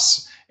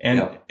boss,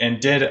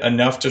 and did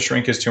enough to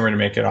shrink his tumor to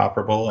make it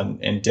operable,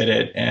 and did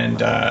it.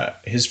 And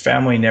his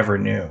family never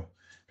knew,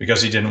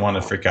 because he didn't want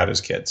to freak out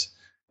his kids.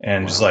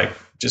 And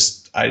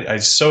I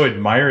so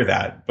admire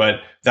that.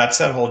 But that's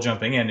that whole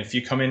jumping in. If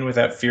you come in with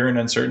that fear and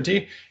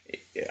uncertainty,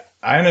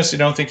 I honestly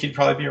don't think he'd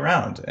probably be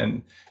around.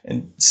 And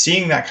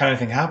seeing that kind of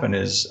thing happen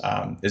is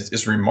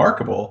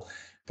remarkable.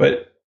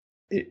 But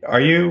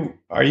are you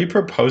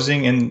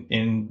proposing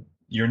in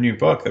your new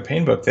book, the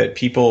pain book, that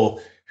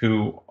people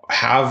who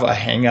have a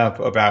hang up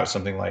about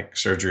something like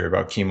surgery or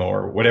about chemo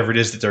or whatever it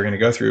is that they're going to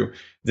go through,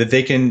 that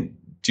they can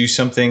do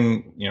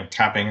something,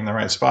 tapping in the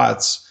right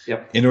spots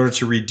in order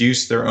to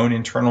reduce their own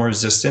internal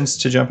resistance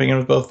to jumping in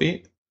with both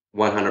feet?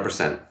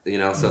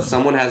 100%. So if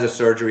someone has a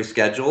surgery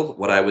scheduled,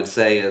 what I would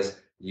say is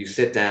you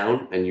sit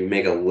down and you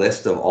make a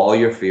list of all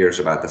your fears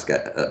about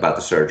the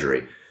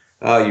surgery.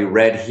 Oh, you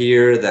read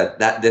here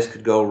that this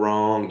could go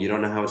wrong. You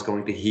don't know how it's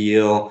going to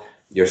heal.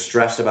 You're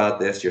stressed about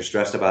this. You're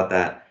stressed about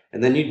that.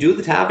 And then you do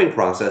the tapping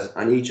process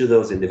on each of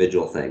those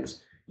individual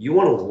things. You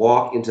want to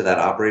walk into that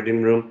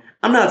operating room.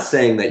 I'm not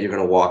saying that you're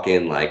going to walk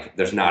in like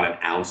there's not an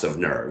ounce of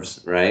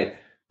nerves, right?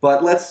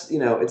 But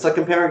it's like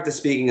comparing to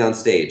speaking on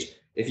stage.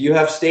 If you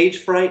have stage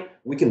fright,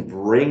 we can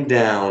bring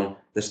down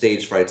the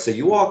stage fright. So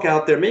you walk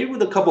out there maybe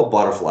with a couple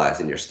butterflies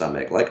in your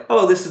stomach, like,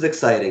 oh, this is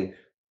exciting.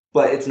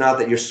 But it's not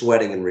that you're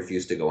sweating and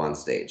refuse to go on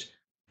stage.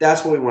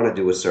 That's what we want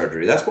to do with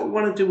surgery. That's what we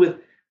want to do with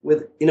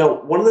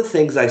one of the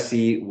things I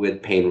see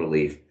with pain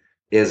relief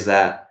is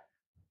that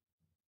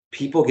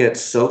people get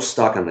so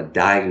stuck on the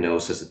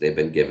diagnosis that they've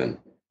been given.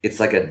 It's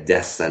like a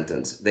death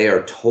sentence. They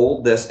are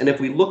told this. And if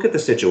we look at the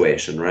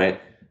situation, right,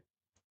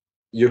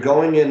 you're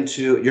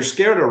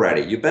scared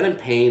already. You've been in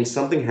pain.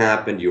 Something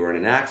happened. You were in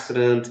an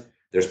accident.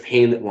 There's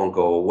pain that won't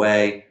go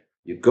away.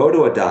 You go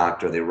to a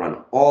doctor. They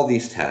run all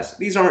these tests.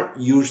 These aren't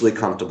usually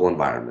comfortable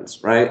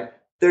environments, right?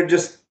 They're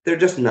just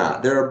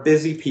not. There are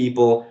busy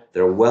people.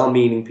 They're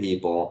well-meaning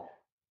people.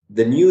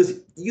 The news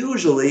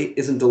usually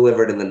isn't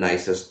delivered in the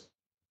nicest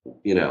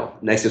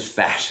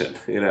fashion,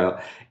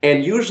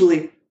 and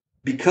usually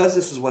because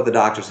this is what the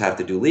doctors have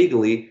to do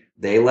legally,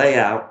 they lay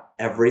out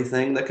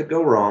everything that could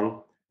go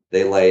wrong.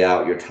 They lay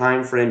out your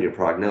time frame, your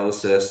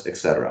prognosis,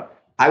 etc.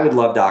 I would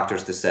love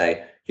doctors to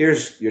say,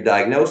 here's your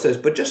diagnosis,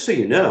 but just so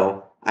you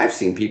know, I've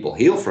seen people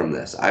heal from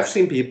this. I've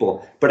seen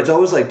people, but it's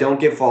always like, don't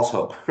give false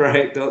hope,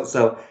 right?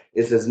 So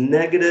it's as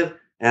negative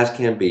as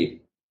can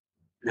be.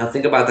 Now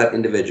think about that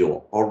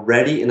individual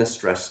already in a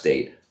stress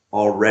state,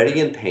 already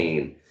in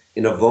pain,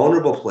 in a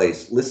vulnerable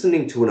place,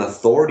 listening to an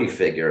authority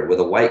figure with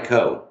a white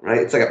coat, right?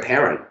 It's like a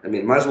parent. I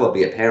mean, it might as well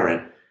be a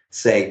parent.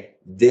 Say,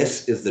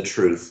 this is the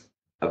truth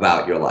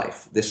about your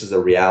life. This is the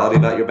reality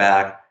about your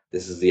back.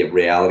 This is the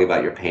reality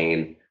about your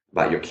pain,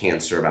 about your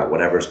cancer, about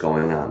whatever's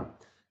going on.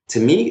 To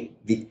me,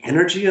 the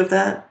energy of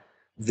that,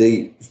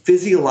 the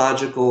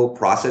physiological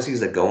processes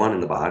that go on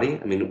in the body,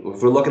 I mean,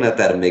 if we're looking at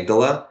that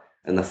amygdala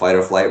and the fight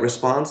or flight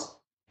response,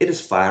 it is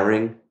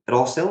firing at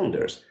all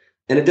cylinders.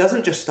 And it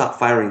doesn't just stop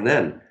firing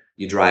then.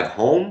 You drive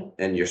home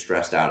and you're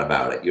stressed out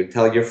about it. You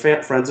tell your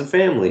friends and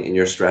family and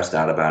you're stressed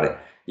out about it.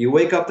 You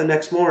wake up the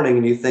next morning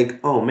and you think,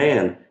 oh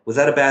man, was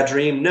that a bad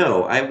dream?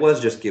 No, I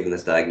was just given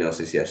this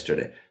diagnosis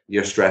yesterday.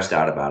 You're stressed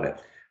out about it.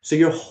 So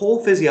your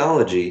whole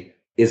physiology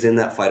is in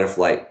that fight or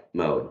flight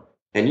mode.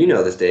 And you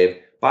know this, Dave,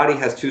 body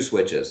has two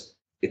switches.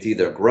 It's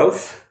either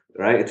growth,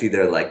 right? It's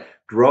either like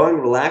growing,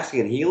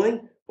 relaxing, and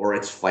healing, or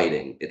it's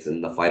fighting. It's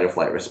in the fight or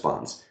flight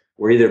response.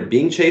 We're either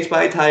being chased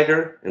by a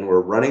tiger and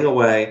we're running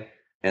away,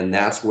 and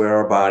that's where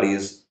our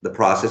bodies, the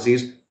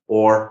processes,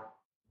 or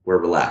we're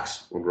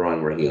relaxed, we're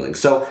growing, we're healing.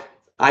 So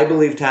I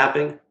believe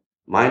tapping,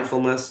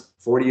 mindfulness,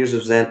 40 years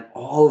of Zen,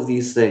 all of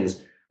these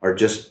things are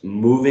just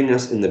moving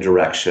us in the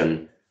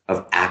direction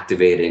of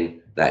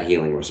activating that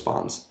healing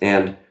response.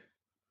 And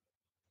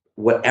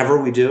whatever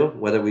we do,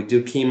 whether we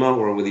do chemo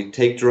or whether we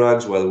take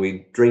drugs, whether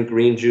we drink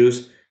green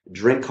juice,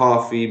 drink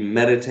coffee,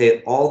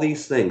 meditate, all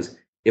these things,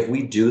 if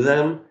we do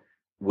them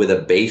with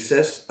a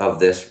basis of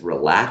this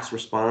relaxed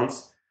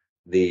response,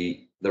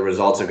 the the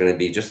results are going to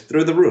be just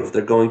through the roof.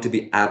 They're going to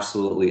be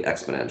absolutely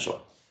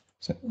exponential.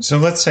 So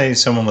let's say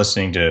someone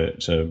listening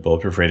to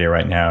Bulletproof Radio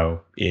right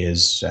now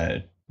is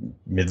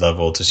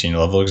mid-level to senior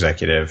level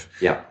executive,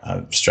 Yeah.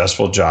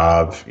 Stressful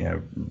job,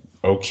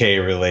 okay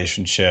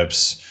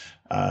relationships,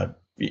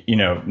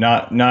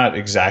 not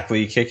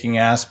exactly kicking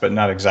ass, but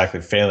not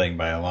exactly failing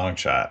by a long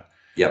shot.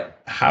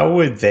 Yep. How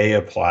would they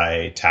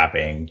apply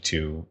tapping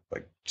to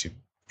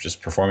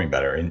just performing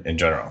better in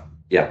general?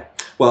 Yeah.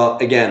 Well,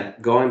 again,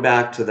 going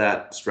back to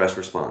that stress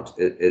response,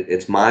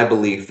 it's my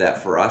belief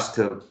that for us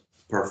to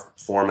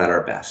perform at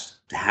our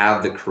best, to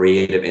have the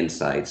creative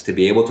insights, to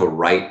be able to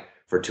write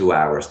for 2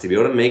 hours, to be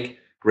able to make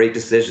great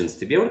decisions,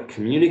 to be able to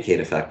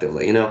communicate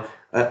effectively.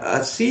 A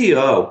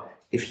CEO,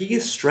 if he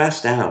is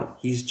stressed out,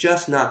 he's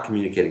just not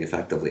communicating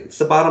effectively. It's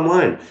the bottom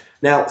line.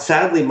 Now,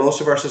 sadly,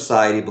 most of our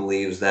society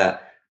believes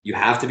that you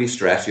have to be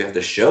stressed. You have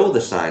to show the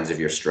signs of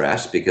your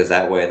stress because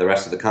that way the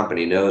rest of the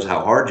company knows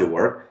how hard you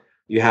work.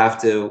 You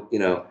have to,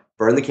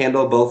 burn the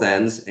candle at both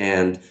ends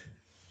and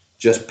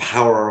just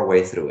power our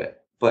way through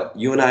it. But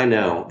you and I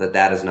know that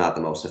that is not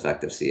the most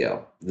effective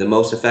CEO. The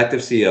most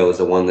effective CEO is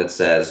the one that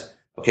says,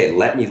 okay,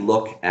 let me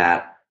look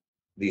at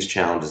these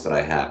challenges that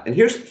I have. And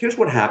here's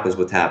what happens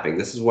with tapping.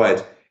 This is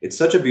why it's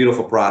such a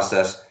beautiful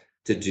process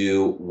to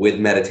do with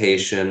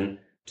meditation,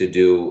 to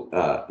do,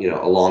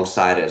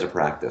 alongside it as a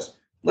practice.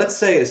 Let's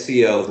say a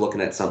CEO is looking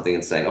at something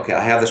and saying, okay,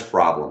 I have this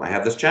problem. I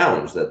have this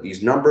challenge that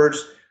these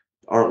numbers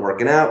aren't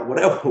working out,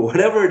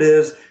 whatever it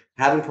is,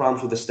 having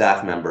problems with a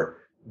staff member,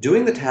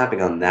 doing the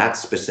tapping on that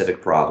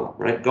specific problem,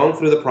 right? Going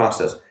through the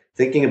process,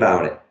 thinking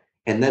about it,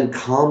 and then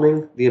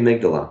calming the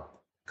amygdala,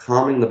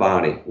 calming the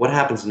body. What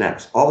happens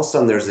next? All of a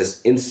sudden there's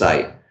this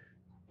insight.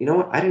 You know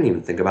what? I didn't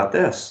even think about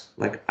this.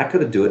 Like I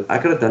could have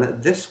done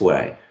it this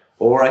way,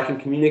 or I can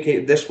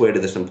communicate this way to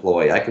this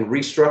employee. I can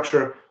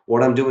restructure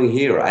what I'm doing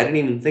here. I didn't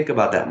even think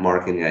about that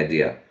marketing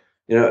idea.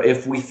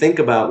 If we think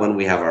about when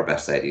we have our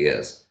best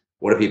ideas,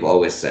 what do people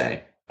always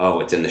say?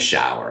 Oh, it's in the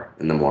shower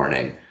in the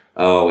morning.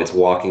 Oh, it's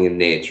walking in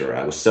nature.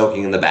 I was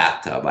soaking in the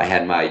bathtub. I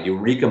had my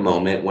eureka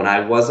moment when I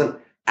wasn't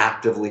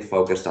actively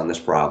focused on this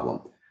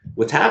problem.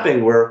 With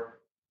tapping, we're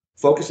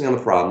focusing on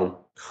the problem,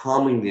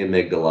 calming the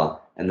amygdala,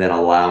 and then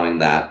allowing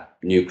that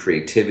new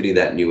creativity,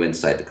 that new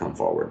insight to come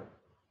forward.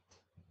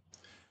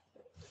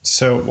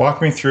 So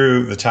walk me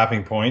through the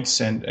tapping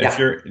points. And if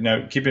Yeah.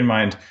 you're, keep in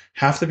mind,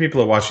 half the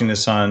people are watching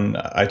this on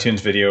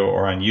iTunes video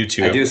or on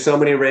YouTube. I do so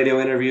many radio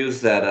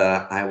interviews that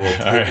I will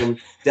take them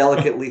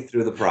delicately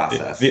through the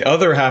process. The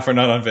other half are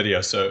not on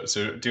video, so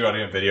do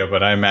audio and video,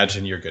 but I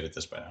imagine you're good at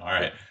this by now. All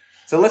right.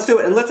 So let's do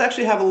it. And let's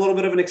actually have a little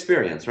bit of an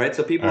experience, right?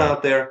 So people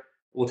out there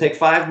will take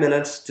 5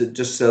 minutes to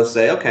just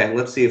say, okay,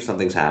 let's see if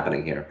something's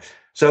happening here.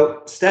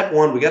 So step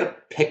one, we got to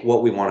pick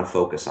what we want to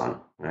focus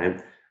on,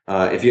 right?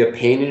 If you have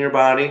pain in your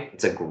body,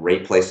 it's a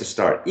great place to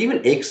start.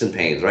 Even aches and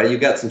pains, right? You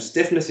got some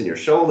stiffness in your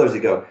shoulders.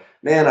 You go,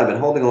 man, I've been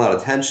holding a lot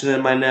of tension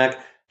in my neck.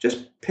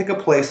 Just pick a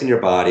place in your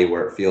body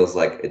where it feels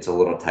like it's a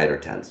little tight or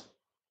tense.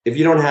 If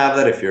you don't have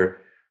that, if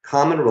you're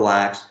calm and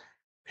relaxed,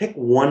 pick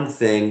one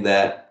thing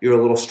that you're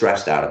a little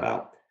stressed out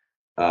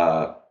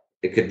about.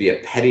 It could be a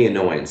petty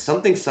annoyance,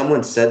 something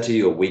someone said to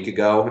you a week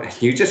ago,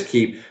 and you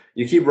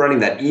keep running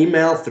that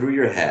email through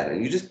your head,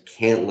 and you just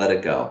can't let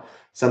it go.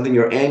 Something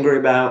you're angry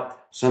about,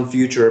 some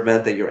future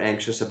event that you're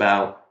anxious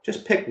about.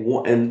 Just pick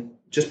one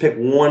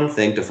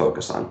thing to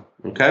focus on.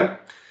 Okay,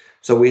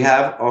 so we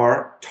have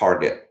our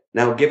target.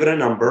 Now give it a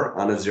number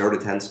on a 0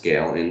 to 10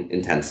 scale in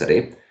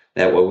intensity.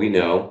 That way we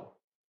know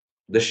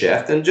the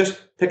shift, and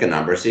just pick a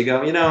number. So you go,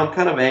 I'm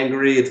kind of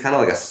angry. It's kind of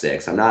like a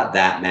 6. I'm not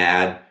that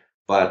mad,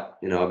 but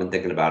I've been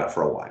thinking about it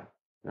for a while.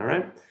 All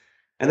right.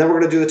 And then we're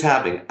going to do the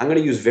tapping. I'm going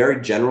to use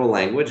very general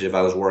language. If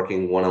I was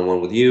working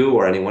one-on-one with you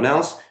or anyone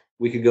else,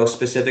 we could go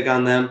specific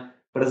on them.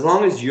 But as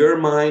long as your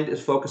mind is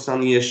focused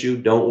on the issue,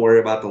 don't worry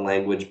about the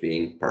language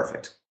being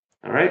perfect.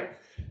 All right.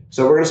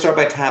 So we're going to start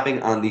by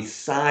tapping on the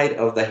side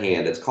of the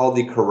hand. It's called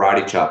the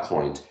karate chop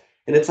point.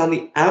 And it's on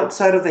the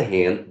outside of the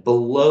hand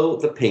below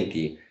the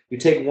pinky. You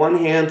take one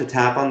hand to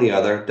tap on the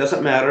other.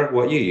 Doesn't matter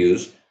what you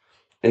use.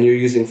 And you're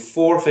using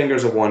 4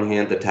 fingers of one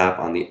hand to tap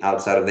on the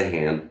outside of the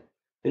hand.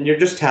 And you're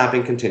just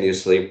tapping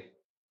continuously.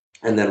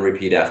 And then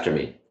repeat after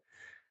me.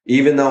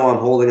 Even though I'm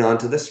holding on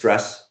to the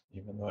stress.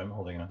 Even though I'm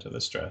holding on to the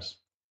stress.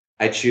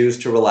 I choose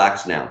to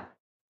relax now.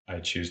 I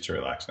choose to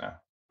relax now.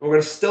 We're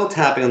going to still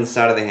tapping on the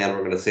side of the hand.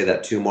 We're going to say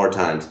that 2 more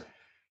times.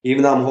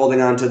 Even though I'm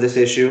holding on to this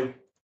issue.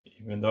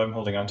 Even though I'm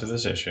holding on to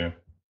this issue.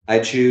 I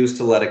choose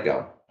to let it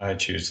go. I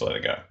choose to let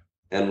it go.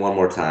 And one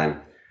more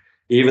time.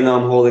 Even though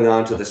I'm holding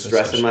on to the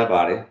stress in my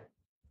body.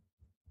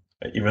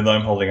 Even though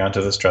I'm holding on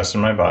to the stress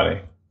in my body.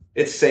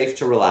 It's safe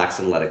to relax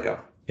and let it go.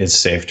 It's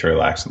safe to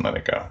relax and let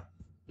it go.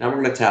 Now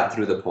we're going to tap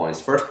through the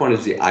points. First point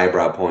is the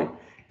eyebrow point.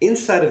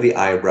 Inside of the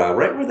eyebrow,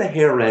 right where the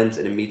hair ends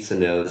and it meets the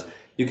nose,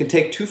 you can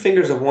take 2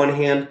 fingers of one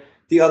hand,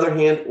 the other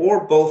hand,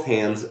 or both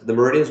hands. The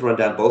meridians run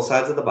down both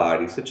sides of the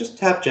body, so just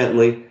tap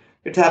gently.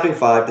 You're tapping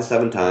 5 to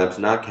 7 times,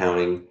 not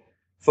counting,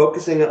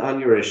 focusing on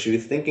your issue,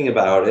 thinking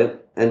about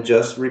it, and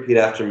just repeat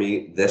after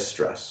me, this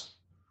stress.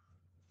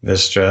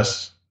 This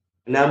stress.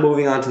 Now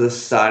moving on to the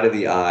side of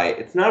the eye.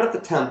 It's not at the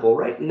temple,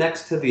 right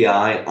next to the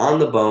eye, on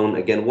the bone.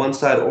 Again, one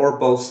side or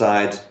both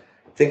sides,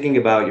 thinking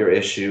about your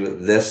issue,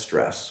 this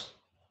stress.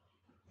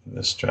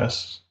 This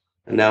stress.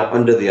 And now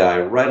under the eye,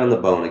 right on the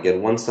bone.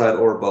 Again, one side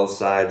or both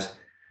sides,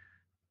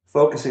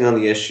 focusing on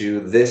the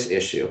issue, this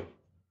issue.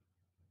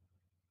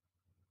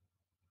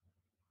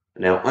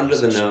 And now under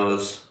the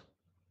nose,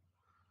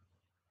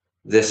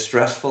 this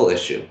stressful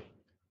issue.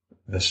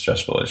 This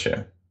stressful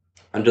issue.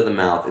 Under the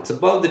mouth. It's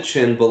above the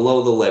chin,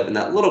 below the lip, and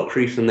that little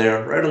crease in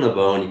there, right on the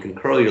bone. You can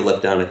curl your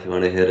lip down if you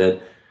want to hit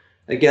it.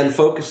 Again,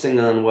 focusing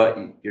on what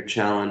your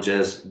challenge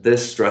is,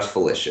 this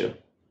stressful issue.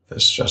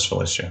 This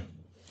stressful issue.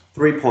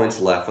 3 points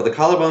left. For the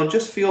collarbone,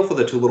 just feel for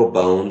the two little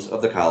bones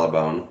of the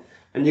collarbone,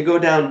 and you go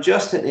down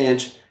just an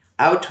inch,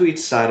 out to each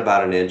side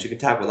about an inch. You can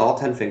tap with all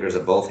 10 fingers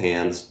of both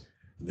hands,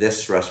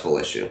 this stressful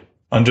issue.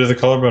 Under the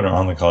collarbone or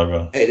on the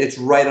collarbone? It's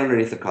right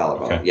underneath the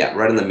collarbone. Okay. Yeah,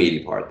 right in the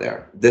meaty part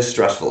there. This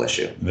stressful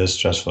issue. This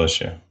stressful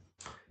issue.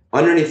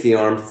 Underneath the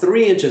arm,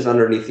 3 inches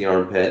underneath the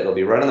armpit. It'll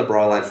be right on the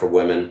bra line for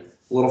women.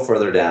 A little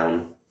further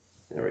down.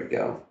 There we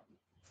go.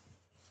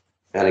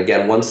 And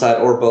again, one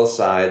side or both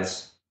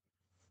sides,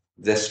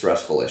 this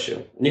stressful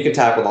issue. And you can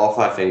tap with all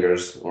 5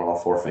 fingers or all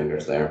 4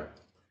 fingers there.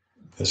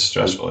 This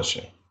stressful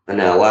issue. And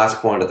now last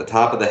point at the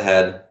top of the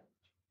head,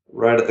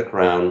 right at the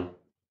crown,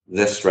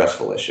 this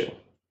stressful issue.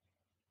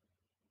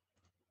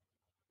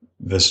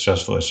 This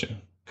stressful issue.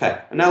 Okay,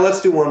 and now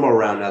let's do one more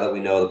round now that we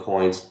know the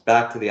points.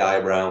 Back to the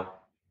eyebrow.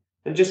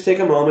 And just take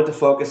a moment to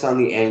focus on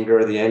the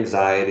anger, the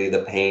anxiety,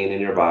 the pain in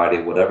your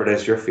body, whatever it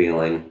is you're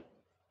feeling.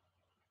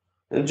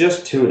 And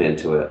just tune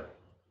into it.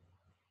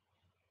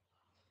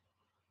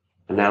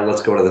 And now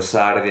let's go to the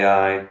side of the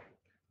eye.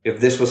 If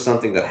this was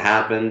something that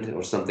happened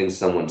or something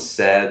someone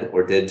said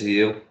or did to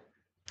you,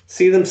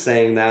 see them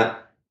saying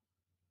that.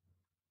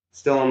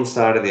 Still on the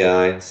side of the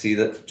eye.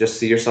 Just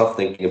see yourself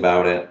thinking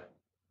about it.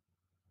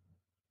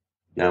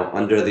 Now,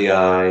 under the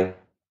eye,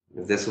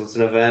 if this was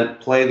an event,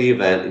 play the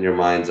event in your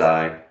mind's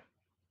eye.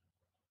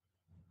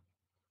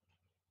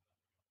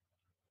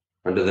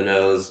 Under the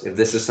nose, if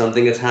this is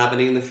something that's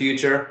happening in the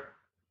future,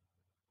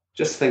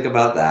 just think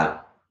about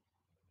that.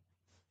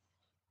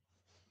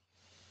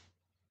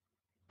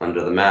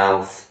 Under the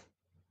mouth,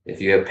 if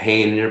you have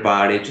pain in your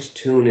body, just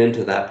tune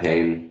into that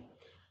pain.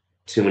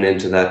 Tune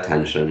into that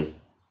tension.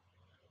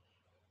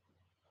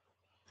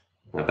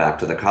 Now back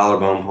to the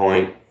collarbone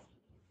point.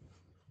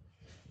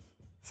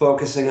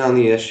 Focusing on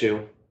the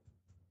issue.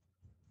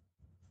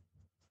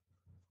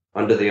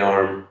 Under the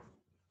arm.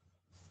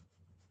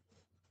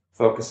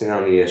 Focusing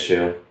on the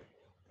issue.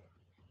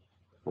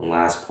 And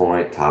last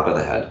point, top of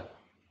the head.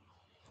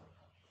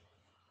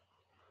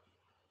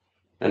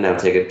 And now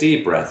take a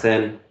deep breath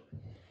in.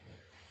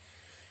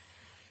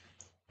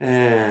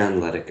 And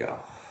let it go.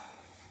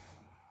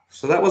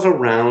 So that was a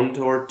round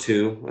or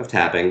two of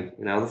tapping.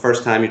 You know, the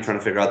first time you're trying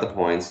to figure out the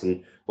points.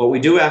 And what we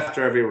do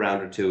after every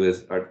round or two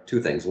are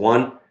 2 things.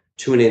 One,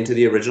 tune into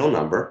the original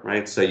number,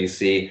 right? So you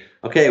see,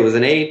 okay, it was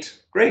an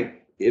 8, great.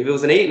 If it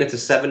was an 8 and it's a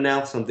 7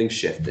 now, something's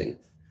shifting.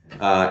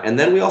 And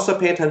then we also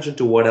pay attention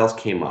to what else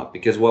came up,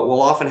 because what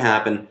will often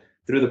happen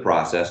through the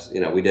process,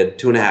 you know, we did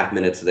 2.5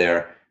 minutes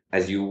there.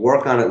 As you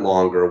work on it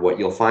longer, what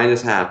you'll find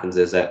happens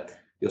is that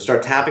you'll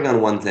start tapping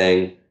on one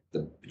thing,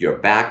 your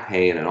back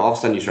pain, and all of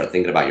a sudden you start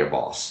thinking about your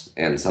boss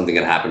and something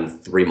that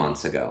happened 3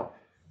 months ago.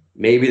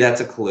 Maybe that's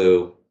a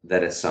clue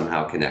that it's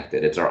somehow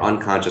connected. It's our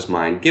unconscious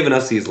mind giving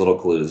us these little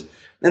clues.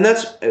 And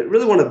that's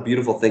really one of the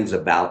beautiful things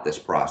about this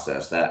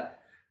process, that,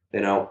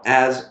 you know,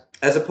 as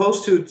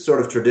opposed to sort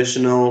of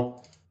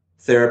traditional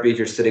therapy, if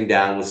you're sitting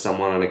down with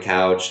someone on a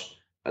couch,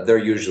 they're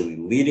usually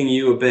leading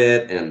you a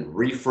bit and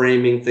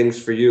reframing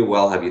things for you.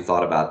 Well, have you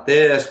thought about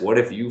this? What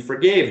if you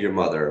forgave your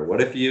mother?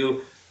 What if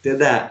you did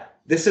that?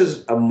 This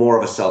is more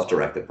of a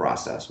self-directed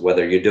process,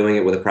 whether you're doing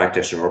it with a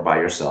practitioner or by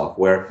yourself,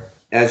 where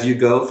as you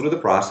go through the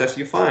process,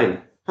 you find,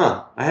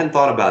 I hadn't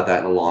thought about that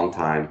in a long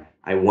time.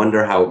 I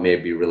wonder how it may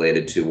be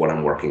related to what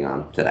I'm working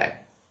on today.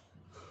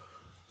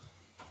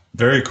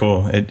 Very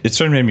cool. It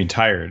sort of made me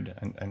tired.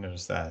 I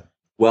noticed that.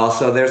 Well,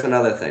 so there's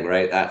another thing,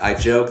 right? I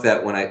joke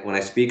that when I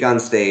speak on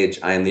stage,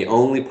 I am the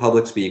only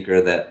public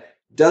speaker that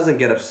doesn't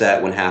get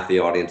upset when half the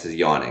audience is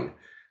yawning,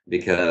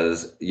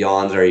 because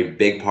yawns are a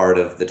big part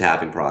of the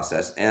tapping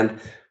process, and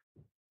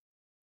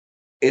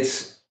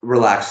it's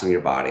relaxing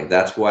your body.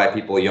 That's why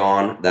people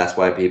yawn. That's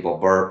why people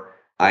burp.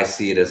 I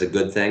see it as a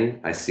good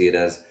thing. I see it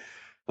as,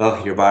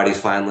 well, your body's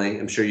finally,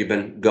 I'm sure you've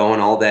been going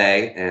all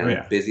day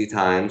and busy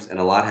times and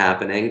a lot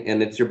happening,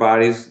 and it's your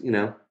body's, you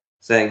know,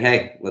 saying,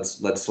 hey, let's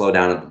slow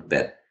down a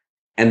bit.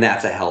 And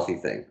that's a healthy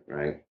thing,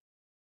 right?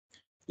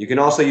 You can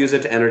also use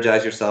it to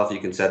energize yourself. You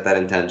can set that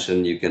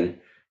intention. You can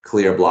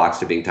clear blocks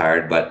to being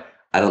tired, but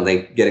I don't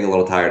think getting a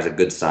little tired is a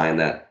good sign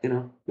that, you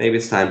know, maybe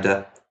it's time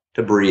to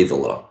breathe a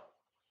little.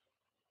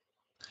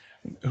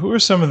 Who are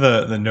some of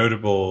the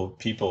notable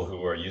people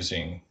who are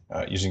using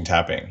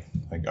tapping?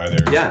 Like,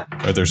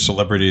 are there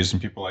celebrities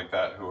and people like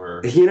that who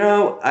are? You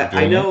know,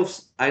 I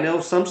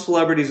know some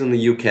celebrities in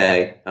the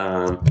UK.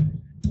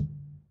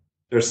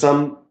 There's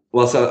some.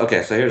 Well, so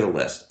here's a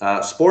list.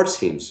 Sports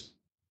teams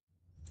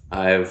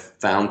I've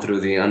found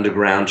through the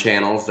underground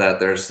channels that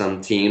there's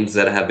some teams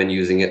that have been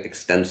using it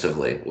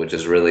extensively, which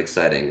is really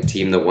exciting. A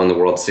team that won the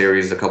World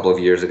Series a couple of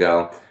years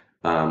ago.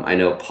 I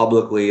know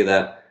publicly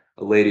that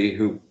a lady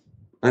who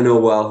I know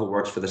well who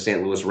works for the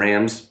St. Louis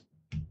Rams,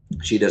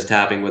 she does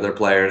tapping with her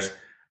players.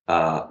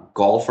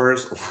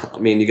 Golfers, I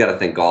mean, you got to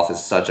think golf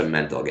is such a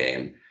mental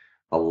game.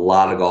 A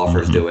lot of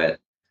golfers do it.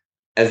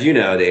 As you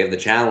know, Dave, the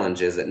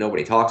challenge is that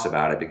nobody talks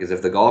about it because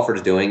if the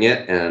golfer's doing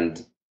it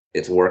and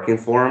it's working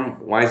for him,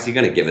 why is he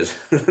going to give his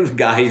the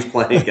guy he's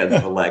playing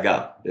against a leg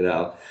up?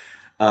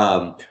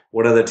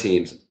 What other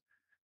teams?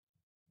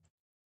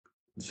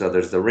 So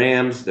there's the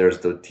Rams. There's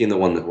the team that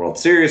won the World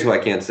Series, who I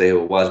can't say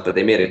who it was, but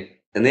they made it,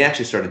 and they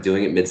actually started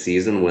doing it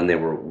mid-season when they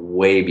were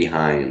way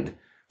behind.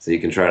 So you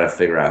can try to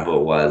figure out who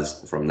it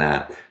was from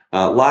that.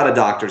 A lot of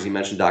doctors. You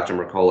mentioned Dr.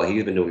 Mercola.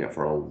 He's been doing it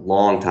for a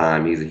long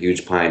time. He's a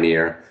huge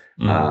pioneer.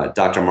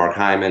 Dr. Mark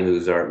Hyman,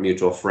 who's our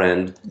mutual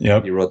friend.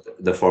 Yep. He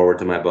wrote the foreword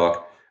to my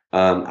book.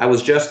 I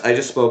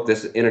just spoke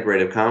this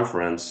integrative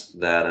conference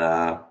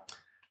that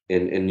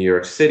in New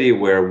York City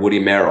where Woody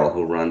Merrill,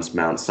 who runs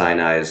Mount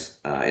Sinai's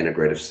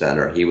Integrative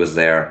Center, he was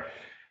there.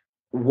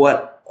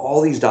 What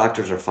all these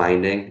doctors are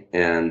finding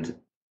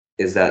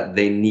is that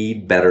they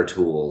need better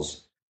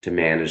tools to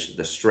manage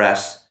the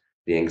stress,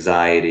 the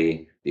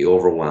anxiety, the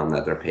overwhelm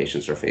that their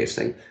patients are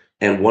facing.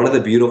 And one of the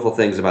beautiful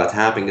things about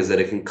tapping is that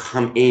it can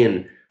come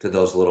in to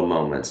those little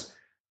moments.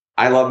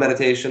 I love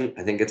meditation.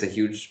 I think it's a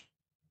huge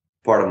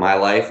part of my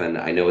life, and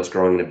I know it's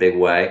growing in a big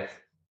way.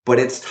 But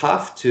it's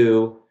tough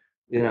to,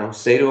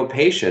 say to a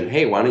patient,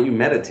 "Hey, why don't you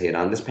meditate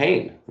on this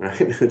pain?" Right?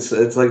 It's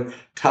like a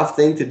tough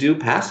thing to do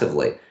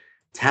passively.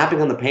 Tapping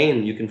on the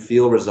pain, you can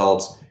feel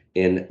results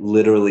in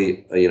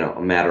literally,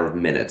 a matter of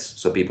minutes.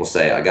 So people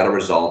say, "I got a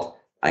result.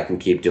 I can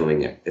keep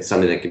doing it." It's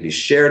something that can be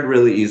shared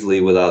really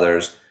easily with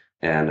others,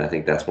 and I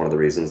think that's one of the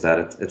reasons that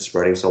it's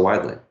spreading so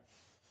widely.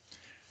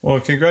 Well,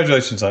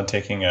 congratulations on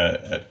taking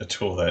a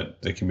tool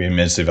that can be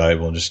immensely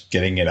valuable and just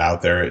getting it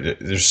out there.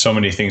 There's so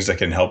many things that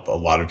can help a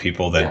lot of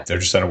people that they're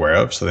just unaware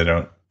of, so they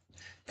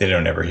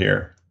don't ever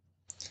hear.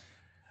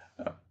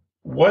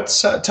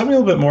 Tell me a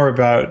little bit more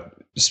about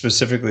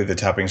specifically the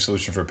tapping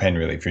solution for pain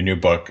relief, your new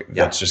book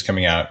that's just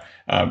coming out.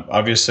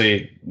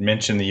 Obviously,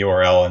 mention the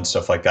URL and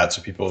stuff like that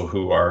so people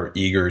who are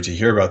eager to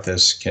hear about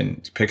this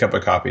can pick up a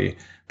copy.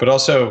 But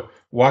also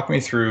walk me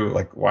through,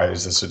 why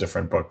is this a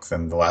different book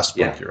than the last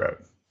book you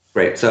wrote?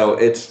 Great. So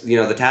it's, the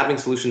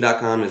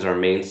tappingsolution.com is our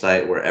main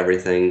site where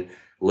everything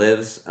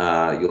lives.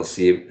 You'll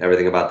see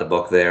everything about the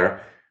book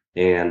there.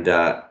 And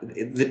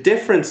the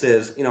difference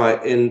is,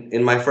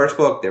 in my first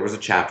book, there was a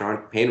chapter on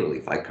pain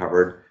relief. I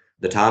covered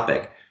the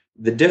topic.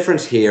 The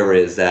difference here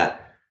is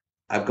that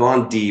I've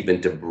gone deep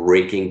into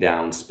breaking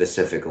down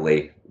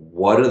specifically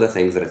what are the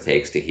things that it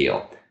takes to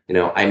heal.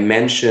 I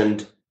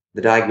mentioned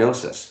the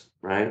diagnosis,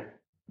 right?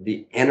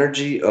 The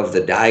energy of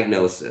the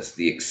diagnosis,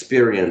 the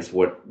experience,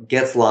 what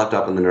gets locked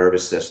up in the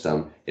nervous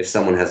system if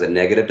someone has a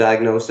negative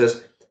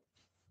diagnosis,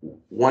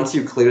 once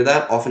you clear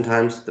that,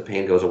 oftentimes the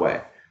pain goes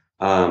away.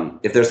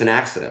 If there's an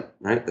accident,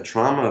 right, the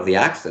trauma of the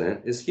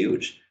accident is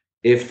huge.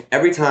 If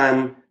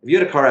you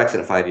had a car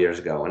accident 5 years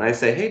ago and I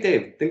say, "Hey,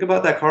 Dave, think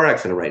about that car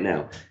accident right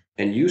now,"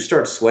 and you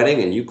start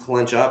sweating and you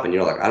clench up and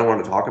you're like, "I don't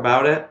want to talk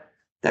about it,"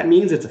 that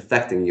means it's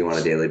affecting you on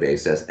a daily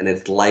basis and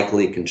it's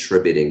likely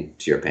contributing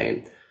to your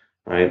pain.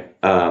 Right.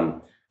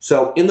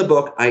 So in the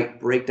book, I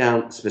break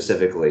down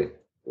specifically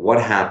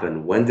what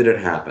happened, when did it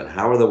happen,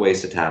 how are the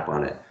ways to tap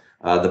on it.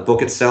 The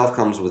book itself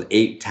comes with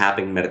 8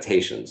 tapping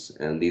meditations,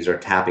 and these are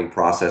tapping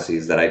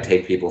processes that I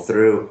take people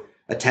through,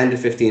 a 10 to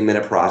 15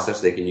 minute process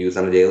they can use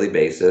on a daily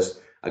basis,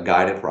 a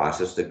guided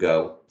process to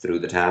go through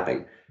the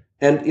tapping.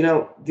 And,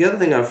 the other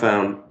thing I've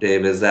found,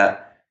 Dave, is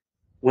that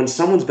when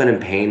someone's been in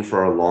pain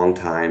for a long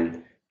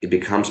time, it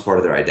becomes part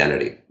of their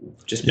identity.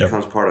 It just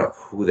becomes part of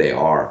who they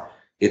are.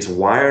 It's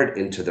wired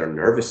into their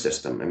nervous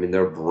system. I mean,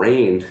 their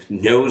brain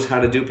knows how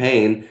to do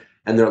pain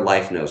and their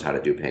life knows how to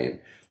do pain.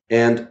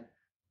 And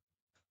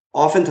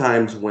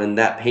oftentimes when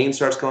that pain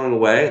starts going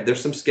away,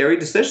 there's some scary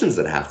decisions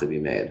that have to be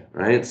made,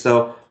 right?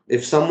 So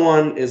if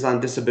someone is on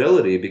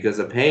disability because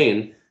of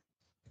pain,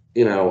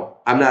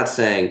 I'm not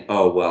saying,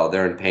 "Oh, well,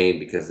 they're in pain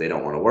because they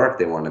don't want to work,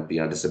 they want to be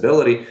on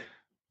disability,"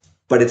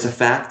 but it's a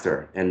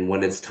factor. And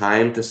when it's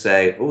time to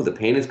say, "Oh, the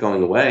pain is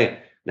going away,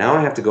 now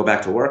I have to go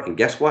back to work. And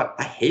guess what?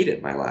 I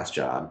hated my last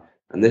job.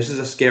 And this is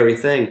a scary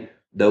thing."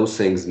 Those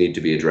things need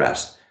to be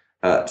addressed.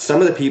 Some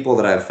of the people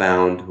that I've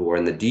found who are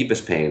in the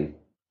deepest pain,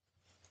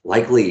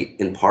 likely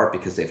in part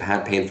because they've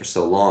had pain for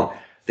so long,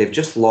 they've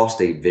just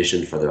lost a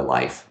vision for their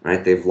life,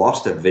 right? They've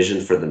lost a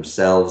vision for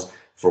themselves,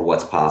 for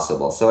what's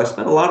possible. So I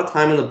spent a lot of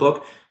time in the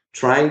book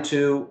trying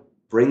to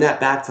bring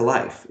that back to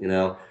life.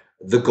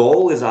 The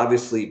goal is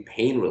obviously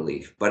pain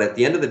relief, but at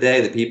the end of the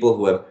day, the people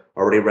who have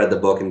already read the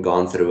book and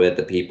gone through it,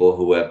 the people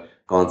who have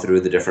gone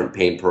through the different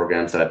pain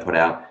programs that I put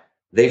out,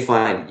 they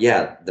find,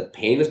 the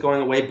pain is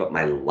going away, but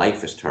my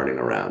life is turning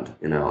around,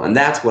 and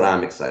that's what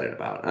I'm excited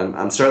about.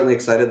 I'm certainly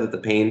excited that the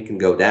pain can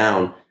go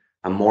down.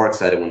 I'm more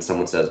excited when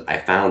someone says, "I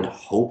found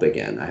hope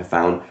again. I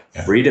found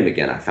freedom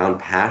again. I found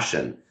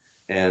passion."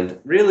 And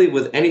really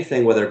with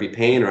anything, whether it be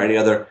pain or any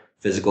other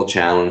physical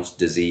challenge,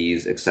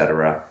 disease,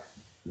 etc.,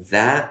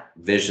 that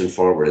vision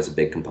forward is a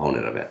big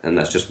component of it. And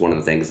that's just one of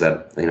the things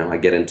that, I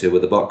get into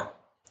with the book.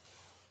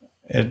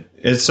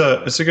 It's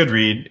a good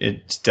read.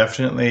 It's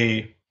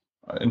definitely,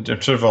 in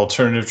terms of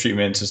alternative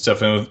treatments, it's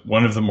definitely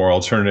one of the more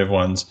alternative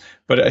ones,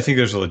 but I think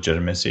there's a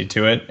legitimacy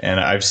to it, and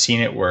I've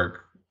seen it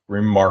work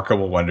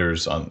remarkable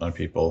wonders on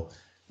people,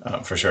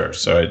 for sure.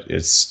 So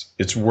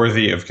it's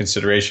worthy of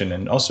consideration.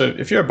 And also,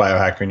 if you're a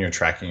biohacker and you're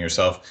tracking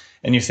yourself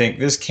and you think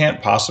this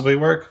can't possibly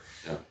work,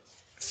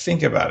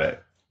 think about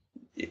it.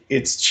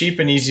 It's cheap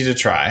and easy to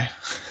try.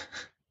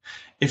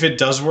 If it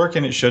does work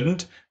and it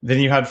shouldn't, then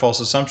you had false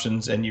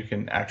assumptions, and you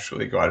can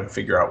actually go out and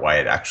figure out why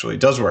it actually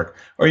does work.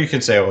 Or you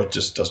can say, oh, it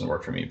just doesn't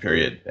work for me,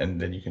 period.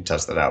 And then you can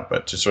test that out.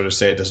 But to sort of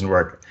say it doesn't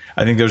work,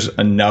 I think there's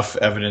enough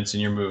evidence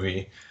in your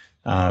movie,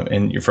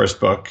 in your first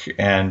book,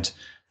 and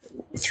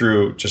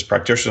through just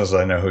practitioners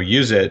I know who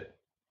use it,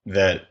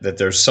 that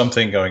there's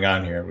something going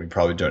on here. We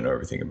probably don't know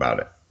everything about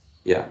it.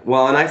 Yeah.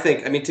 Well, and I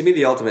think, to me,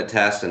 the ultimate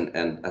test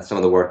and some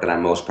of the work that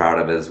I'm most proud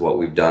of is what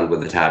we've done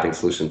with the Tapping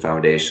Solution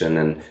Foundation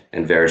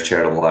and various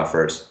charitable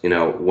efforts.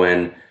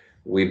 When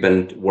we've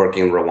been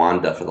working in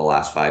Rwanda for the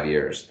last 5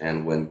 years,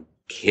 and when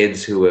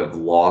kids who have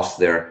lost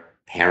their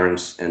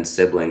parents and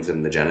siblings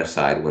in the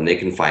genocide, when they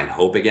can find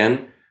hope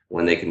again,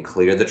 when they can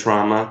clear the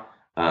trauma.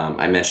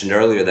 I mentioned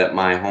earlier that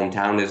my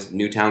hometown is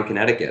Newtown,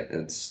 Connecticut.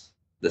 It's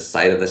the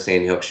site of the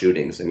Sandy Hook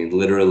shootings.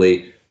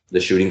 Literally,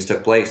 the shootings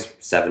took place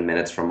 7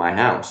 minutes from my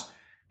house.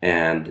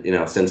 And,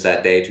 since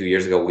that day 2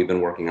 years ago, we've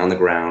been working on the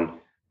ground,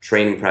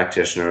 training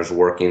practitioners,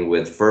 working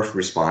with first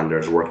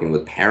responders, working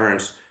with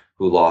parents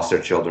who lost their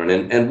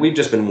children. And we've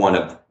just been one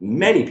of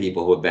many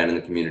people who have been in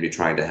the community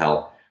trying to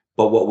help.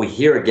 But what we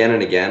hear again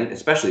and again,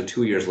 especially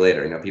 2 years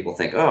later, people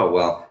think, oh,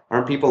 well,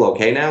 aren't people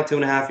okay now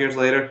 2.5 years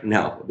later?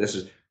 No, this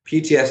is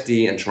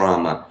PTSD and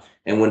trauma.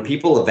 And when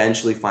people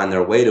eventually find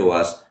their way to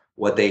us,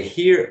 what we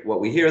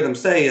hear them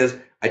say is,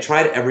 I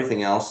tried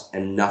everything else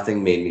and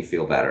nothing made me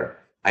feel better.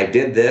 I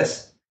did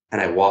this and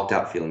I walked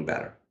out feeling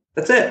better.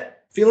 That's it.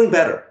 Feeling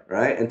better,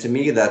 right? And to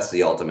me, that's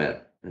the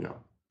ultimate,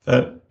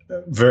 That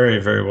very,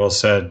 very well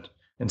said.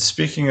 And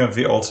speaking of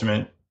the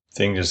ultimate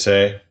thing to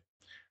say,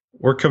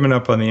 we're coming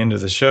up on the end of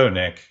the show,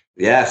 Nick.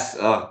 Yes.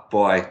 Oh,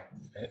 boy.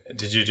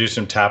 Did you do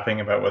some tapping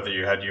about whether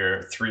you had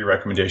your 3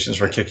 recommendations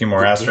for kicking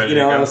more ass ready to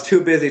go? I was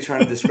too busy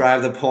trying to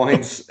describe the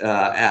points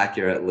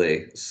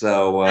accurately.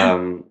 So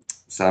I'm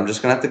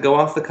just going to have to go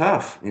off the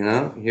cuff.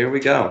 Here we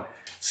go.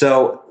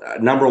 So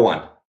number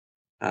 1,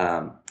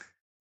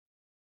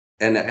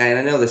 and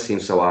I know this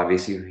seems so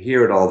obvious. You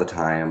hear it all the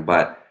time,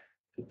 but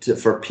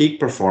for peak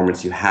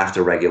performance, you have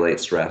to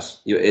regulate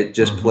stress. It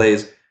just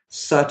plays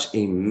such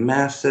a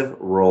massive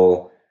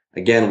role.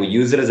 Again, we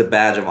use it as a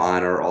badge of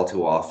honor all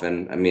too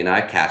often.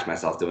 I catch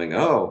myself doing,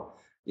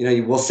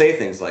 you will say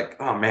things like,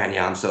 oh man,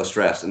 yeah, I'm so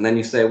stressed. And then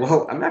you say,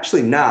 well, I'm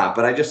actually not,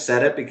 but I just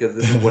said it because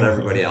this is what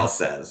everybody else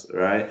says,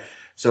 right?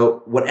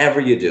 So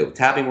whatever you do,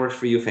 tapping works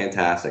for you,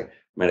 fantastic.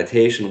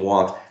 Meditation,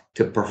 walks,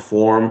 to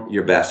perform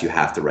your best, you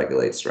have to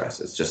regulate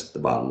stress. It's just the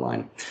bottom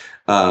line.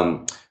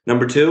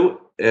 Number 2,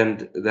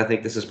 and I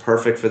think this is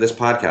perfect for this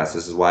podcast.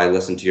 This is why I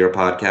listen to your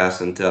podcast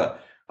and to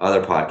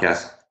other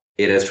podcasts.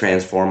 It has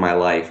transformed my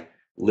life.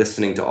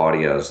 Listening to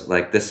audios,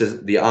 like this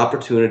is the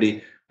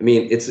opportunity.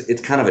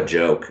 It's kind of a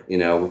joke, we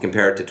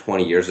compare it to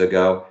 20 years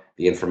ago,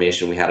 the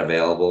information we had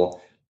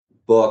available,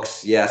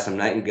 books, some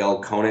Nightingale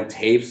Conant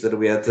tapes that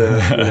we had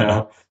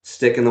to,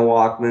 stick in the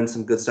Walkman,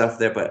 some good stuff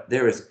there, but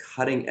there is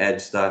cutting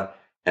edge stuff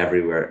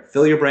everywhere.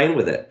 Fill your brain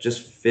with it.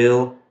 Just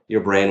fill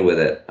your brain with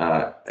it.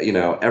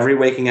 Every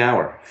waking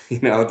hour,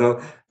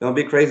 don't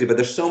be crazy, but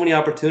there's so many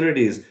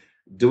opportunities.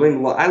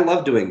 I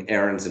love doing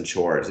errands and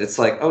chores. It's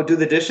like, oh, do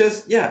the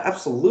dishes? Yeah,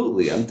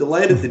 absolutely. I'm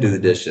delighted to do the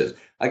dishes.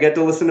 I get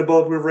to listen to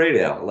Bulletproof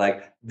Radio.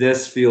 Like,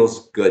 this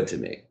feels good to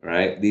me,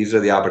 right? These are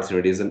the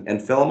opportunities, and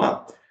fill them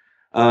up.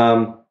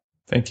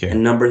 Thank you.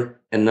 And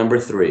number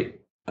 3,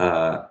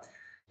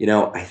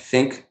 I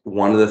think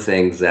one of the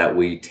things that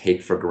we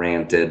take for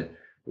granted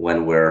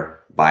when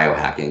we're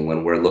biohacking,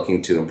 when we're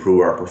looking to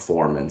improve our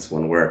performance,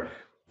 when we're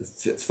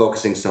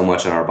focusing so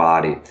much on our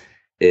body,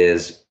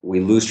 is we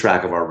lose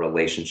track of our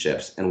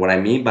relationships. And what I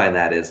mean by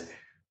that is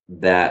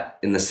that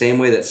in the same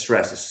way that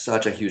stress is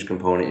such a huge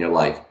component in your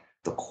life,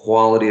 the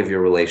quality of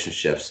your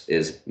relationships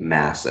is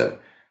massive.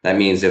 That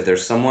means if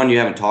there's someone you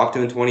haven't talked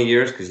to in 20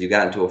 years because you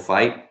got into a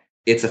fight,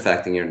 it's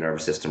affecting your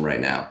nervous system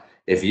right now.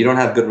 If you don't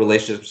have good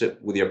relationships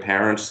with your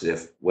parents,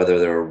 whether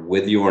they're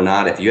with you or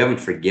not, if you haven't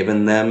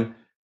forgiven them,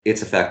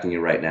 it's affecting you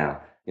right now.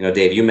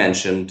 Dave, you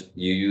mentioned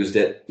you used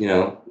it,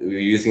 you're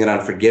using it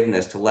on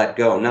forgiveness, to let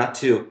go, not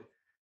to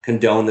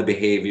condone the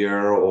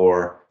behavior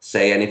or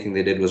say anything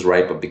they did was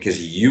right, but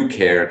because you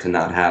care to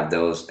not have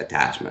those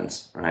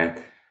attachments,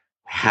 right?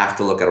 Have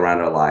to look around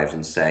our lives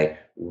and say,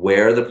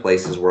 where are the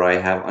places where I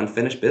have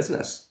unfinished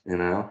business,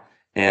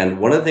 And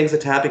one of the things that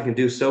tapping can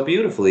do so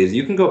beautifully is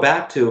you can go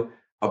back to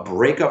a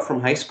breakup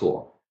from high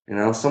school.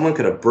 Someone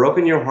could have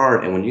broken your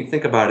heart, and when you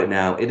think about it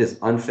now, it is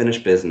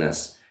unfinished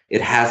business.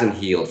 It hasn't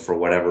healed for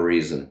whatever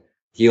reason.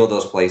 heal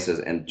those places,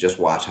 and just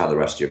watch how the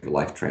rest of your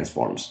life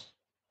transforms.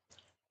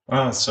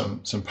 Wow,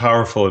 some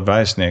powerful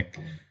advice, Nick.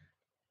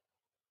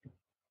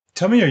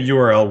 Tell me your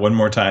URL one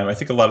more time. I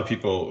think a lot of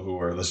people who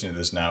are listening to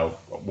this now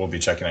will be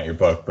checking out your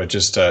book, but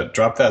just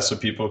drop that so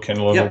people can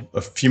learn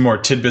a few more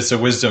tidbits of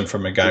wisdom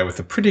from a guy with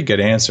a pretty good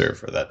answer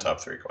for that top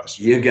 3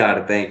 question. You got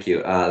it. Thank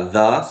you.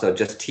 So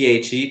just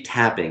THE,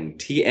 tapping,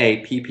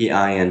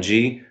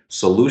 TAPPING,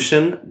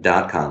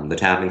 solution.com,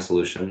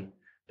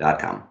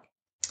 thetapping-solution.com.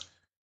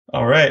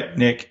 All right,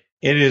 Nick.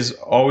 It is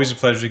always a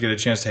pleasure to get a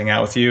chance to hang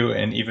out with you,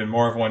 and even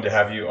more of one to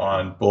have you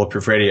on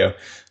Bulletproof Radio.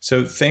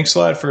 So thanks a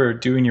lot for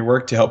doing your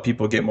work to help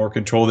people get more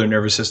control of their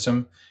nervous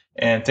system.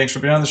 And thanks for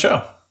being on the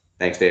show.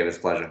 Thanks, Dave. It's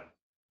a pleasure.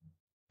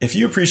 If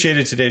you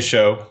appreciated today's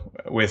show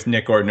with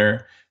Nick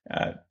Ortner,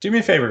 do me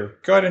a favor.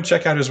 Go ahead and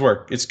check out his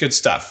work. It's good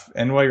stuff.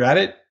 And while you're at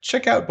it,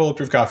 check out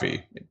Bulletproof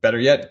Coffee. Better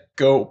yet,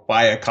 go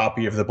buy a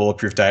copy of the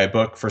Bulletproof Diet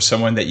book for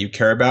someone that you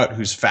care about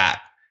who's fat.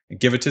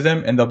 Give it to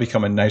them and they'll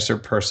become a nicer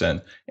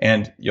person.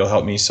 And you'll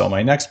help me sell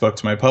my next book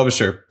to my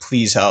publisher.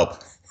 Please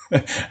help.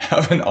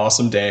 Have an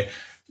awesome day.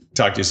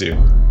 Talk to you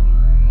soon.